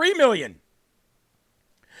took $3 million.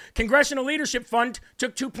 Congressional Leadership Fund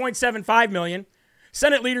took $2.75 million.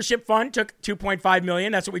 Senate Leadership Fund took $2.5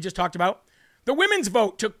 million. That's what we just talked about. The Women's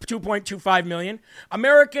Vote took $2.25 million.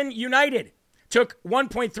 American United took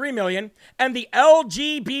 $1.3 million. And the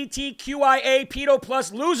LGBTQIA Pedo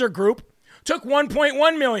Plus Loser Group took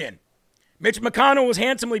 $1.1 million. Mitch McConnell was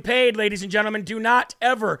handsomely paid, ladies and gentlemen. Do not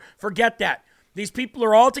ever forget that. These people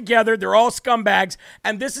are all together. They're all scumbags.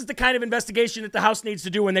 And this is the kind of investigation that the House needs to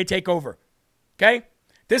do when they take over. Okay?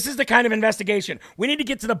 This is the kind of investigation. We need to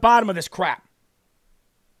get to the bottom of this crap.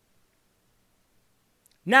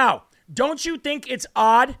 Now, don't you think it's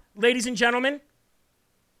odd, ladies and gentlemen,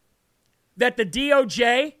 that the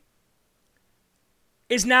DOJ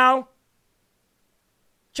is now...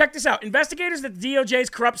 Check this out. Investigators at the DOJ's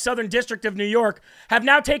corrupt Southern District of New York have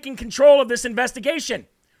now taken control of this investigation.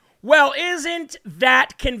 Well, isn't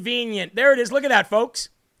that convenient? There it is. Look at that, folks.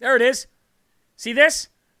 There it is. See this?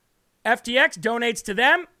 FTX donates to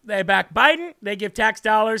them. They back Biden. They give tax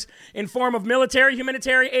dollars in form of military,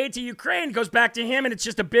 humanitarian aid to Ukraine. It goes back to him, and it's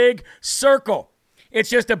just a big circle. It's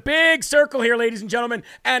just a big circle here, ladies and gentlemen.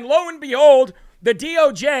 And lo and behold, the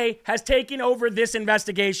DOJ has taken over this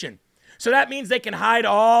investigation. So that means they can hide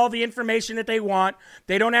all the information that they want.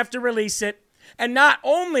 They don't have to release it. And not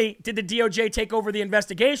only did the DOJ take over the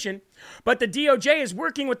investigation, but the DOJ is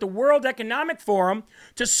working with the World Economic Forum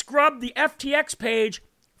to scrub the FTX page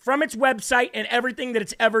from its website and everything that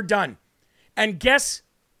it's ever done. And guess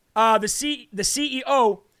the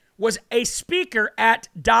CEO was a speaker at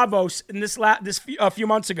Davos in a few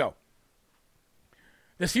months ago.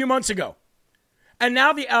 And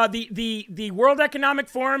now the World Economic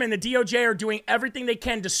Forum and the DOJ are doing everything they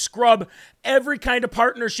can to scrub every kind of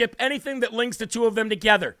partnership, anything that links the two of them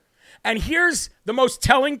together. And here's the most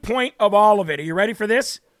telling point of all of it. Are you ready for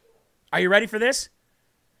this?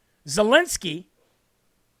 Zelensky,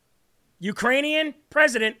 Ukrainian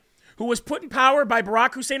president, who was put in power by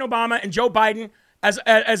Barack Hussein Obama and Joe Biden as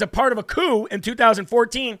a part of a coup in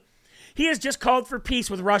 2014, he has just called for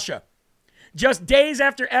peace with Russia. Just days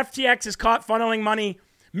after FTX is caught funneling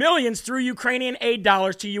millions through Ukrainian aid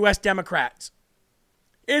dollars to U.S. Democrats.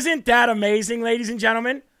 Isn't that amazing, ladies and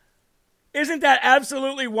gentlemen? Isn't that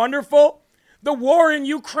absolutely wonderful? The war in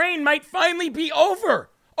Ukraine might finally be over.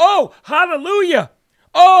 Oh, hallelujah.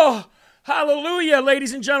 Oh, hallelujah,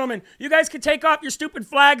 ladies and gentlemen. You guys can take off your stupid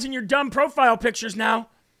flags and your dumb profile pictures now.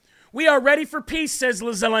 We are ready for peace, says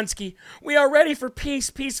Zelensky. We are ready for peace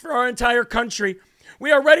for our entire country.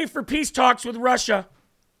 We are ready for peace talks with Russia.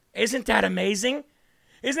 Isn't that amazing?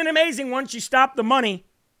 Isn't it amazing once you stop the money,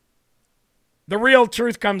 the real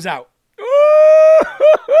truth comes out?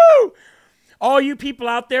 Ooh! All you people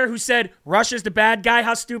out there who said Russia's the bad guy,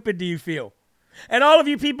 how stupid do you feel? And all of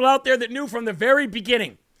you people out there that knew from the very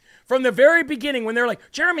beginning when they're like,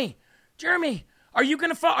 Jeremy, are you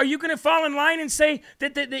gonna fall in line and say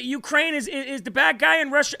that Ukraine is the bad guy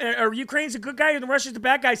and Russia, or Ukraine's the good guy and Russia's the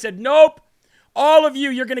bad guy? I said, nope. All of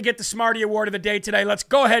you're gonna get the Smarty Award of the day today. Let's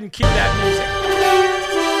go ahead and cue that music.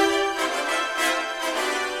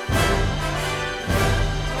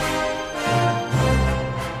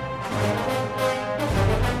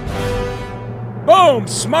 Boom!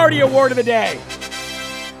 Smarty Award of the day.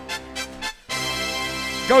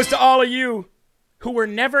 Goes to all of you who were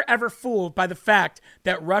never ever fooled by the fact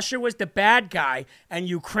that Russia was the bad guy and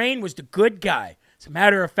Ukraine was the good guy. As a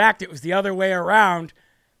matter of fact, it was the other way around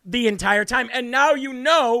the entire time. And now you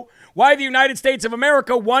know why the United States of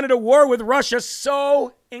America wanted a war with Russia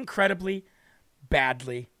so incredibly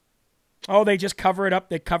badly. Oh, they just cover it up.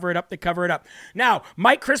 They cover it up. Now,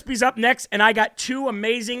 Mike Crispy's up next, and I got 2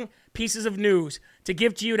 amazing pieces of news to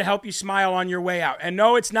give to you to help you smile on your way out. And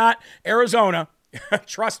no, it's not Arizona.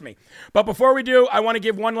 Trust me. But before we do, I want to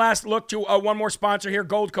give one last look to one more sponsor here,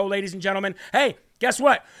 Goldco, ladies and gentlemen. Hey, guess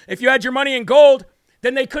what? If you had your money in gold,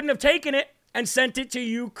 then they couldn't have taken it and sent it to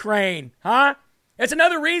Ukraine, huh? It's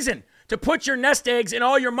another reason to put your nest eggs and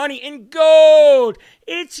all your money in gold.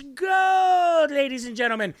 It's gold, ladies and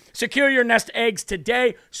gentlemen. Secure your nest eggs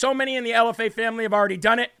today. So many in the LFA family have already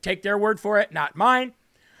done it. Take their word for it, not mine.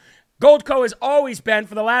 Goldco has always been,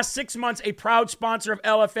 for the last 6 months, a proud sponsor of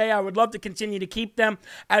LFA. I would love to continue to keep them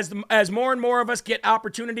as more and more of us get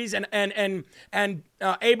opportunities and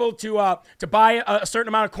able to buy a certain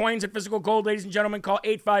amount of coins and physical gold. Ladies and gentlemen, call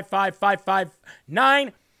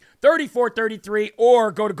 855-559-3433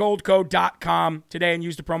 or go to goldco.com today and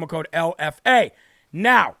use the promo code LFA.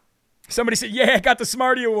 Now, somebody said, yeah, I got the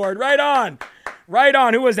Smarty Award. Right on.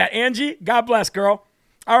 Who was that? Angie? God bless, girl.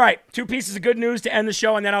 All right, 2 pieces of good news to end the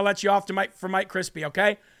show, and then I'll let you off to Mike Crispy,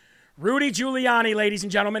 okay? Rudy Giuliani, ladies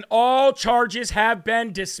and gentlemen, all charges have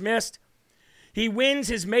been dismissed. He wins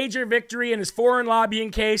his major victory in his foreign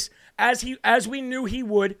lobbying case, as we knew he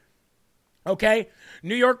would, okay?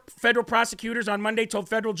 New York federal prosecutors on Monday told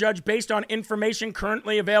federal judge, based on information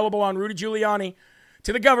currently available on Rudy Giuliani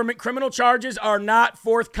to the government, criminal charges are not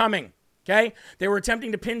forthcoming. Okay? They were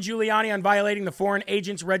attempting to pin Giuliani on violating the Foreign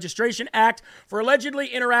Agents Registration Act for allegedly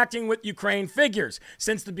interacting with Ukraine figures.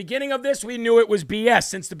 Since the beginning of this, we knew it was BS.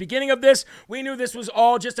 Since the beginning of this, we knew this was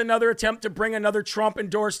all just another attempt to bring another Trump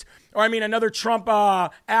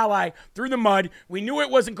ally through the mud. We knew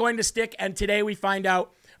it wasn't going to stick, and today we find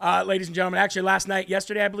out, ladies and gentlemen, actually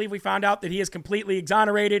yesterday, I believe we found out that he is completely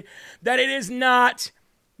exonerated, that it is not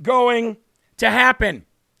going to happen.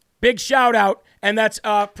 Big shout out. And that's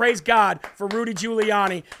praise God for Rudy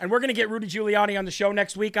Giuliani. And we're going to get Rudy Giuliani on the show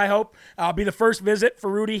next week, I hope. Be the first visit for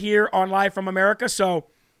Rudy here on Live from America. So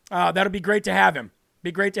that'll be great to have him.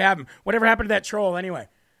 Whatever happened to that troll anyway?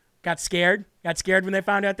 Got scared when they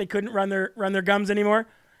found out they couldn't run their gums anymore?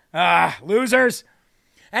 Losers.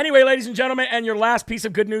 Anyway, ladies and gentlemen, and your last piece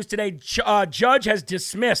of good news today, judge has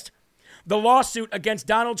dismissed the lawsuit against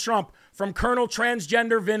Donald Trump from Colonel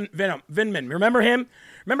Transgender Vindman. Remember him?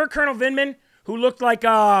 Remember Colonel Vindman? Who looked like,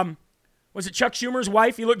 was it Chuck Schumer's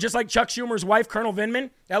wife? He looked just like Chuck Schumer's wife, Colonel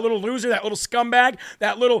Vindman. That little loser, that little scumbag,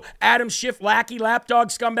 that little Adam Schiff lackey lapdog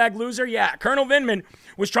scumbag loser. Yeah, Colonel Vindman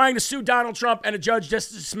was trying to sue Donald Trump, and a judge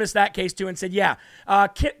just dismissed that case too and said, yeah,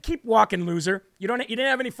 keep walking, loser. You didn't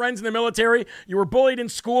have any friends in the military. You were bullied in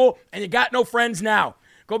school, and you got no friends now.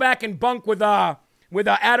 Go back and bunk with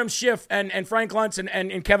Adam Schiff and Frank Luntz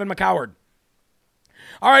and Kevin McCoward.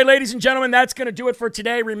 All right, ladies and gentlemen, that's going to do it for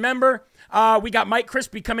today. Remember, we got Mike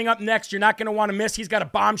Crispy coming up next. You're not going to want to miss. He's got a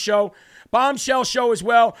bombshell show as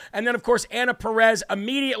well. And then, of course, Anna Perez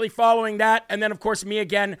immediately following that. And then, of course, me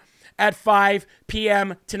again at 5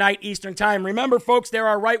 p.m. tonight Eastern Time. Remember, folks, there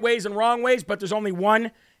are right ways and wrong ways, but there's only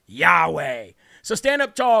one Yahweh. So stand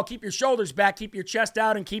up tall, keep your shoulders back, keep your chest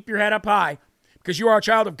out, and keep your head up high, because you are a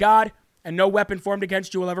child of God, and no weapon formed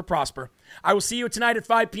against you will ever prosper. I will see you tonight at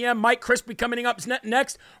 5 p.m. Mike Crispy coming up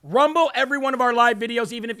next. Rumble every one of our live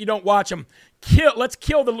videos, even if you don't watch them. Let's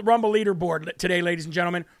kill the Rumble leaderboard today, ladies and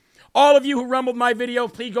gentlemen. All of you who rumbled my video,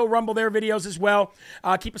 please go rumble their videos as well.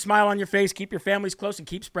 Keep a smile on your face, keep your families close, and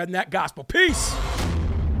keep spreading that gospel. Peace.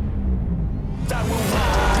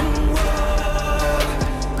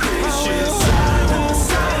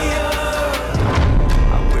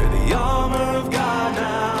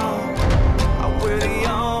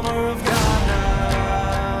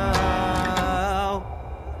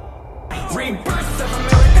 Rebirth of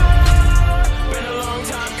America. Been a long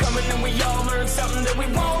time coming, and we all learned something that we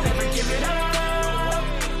won't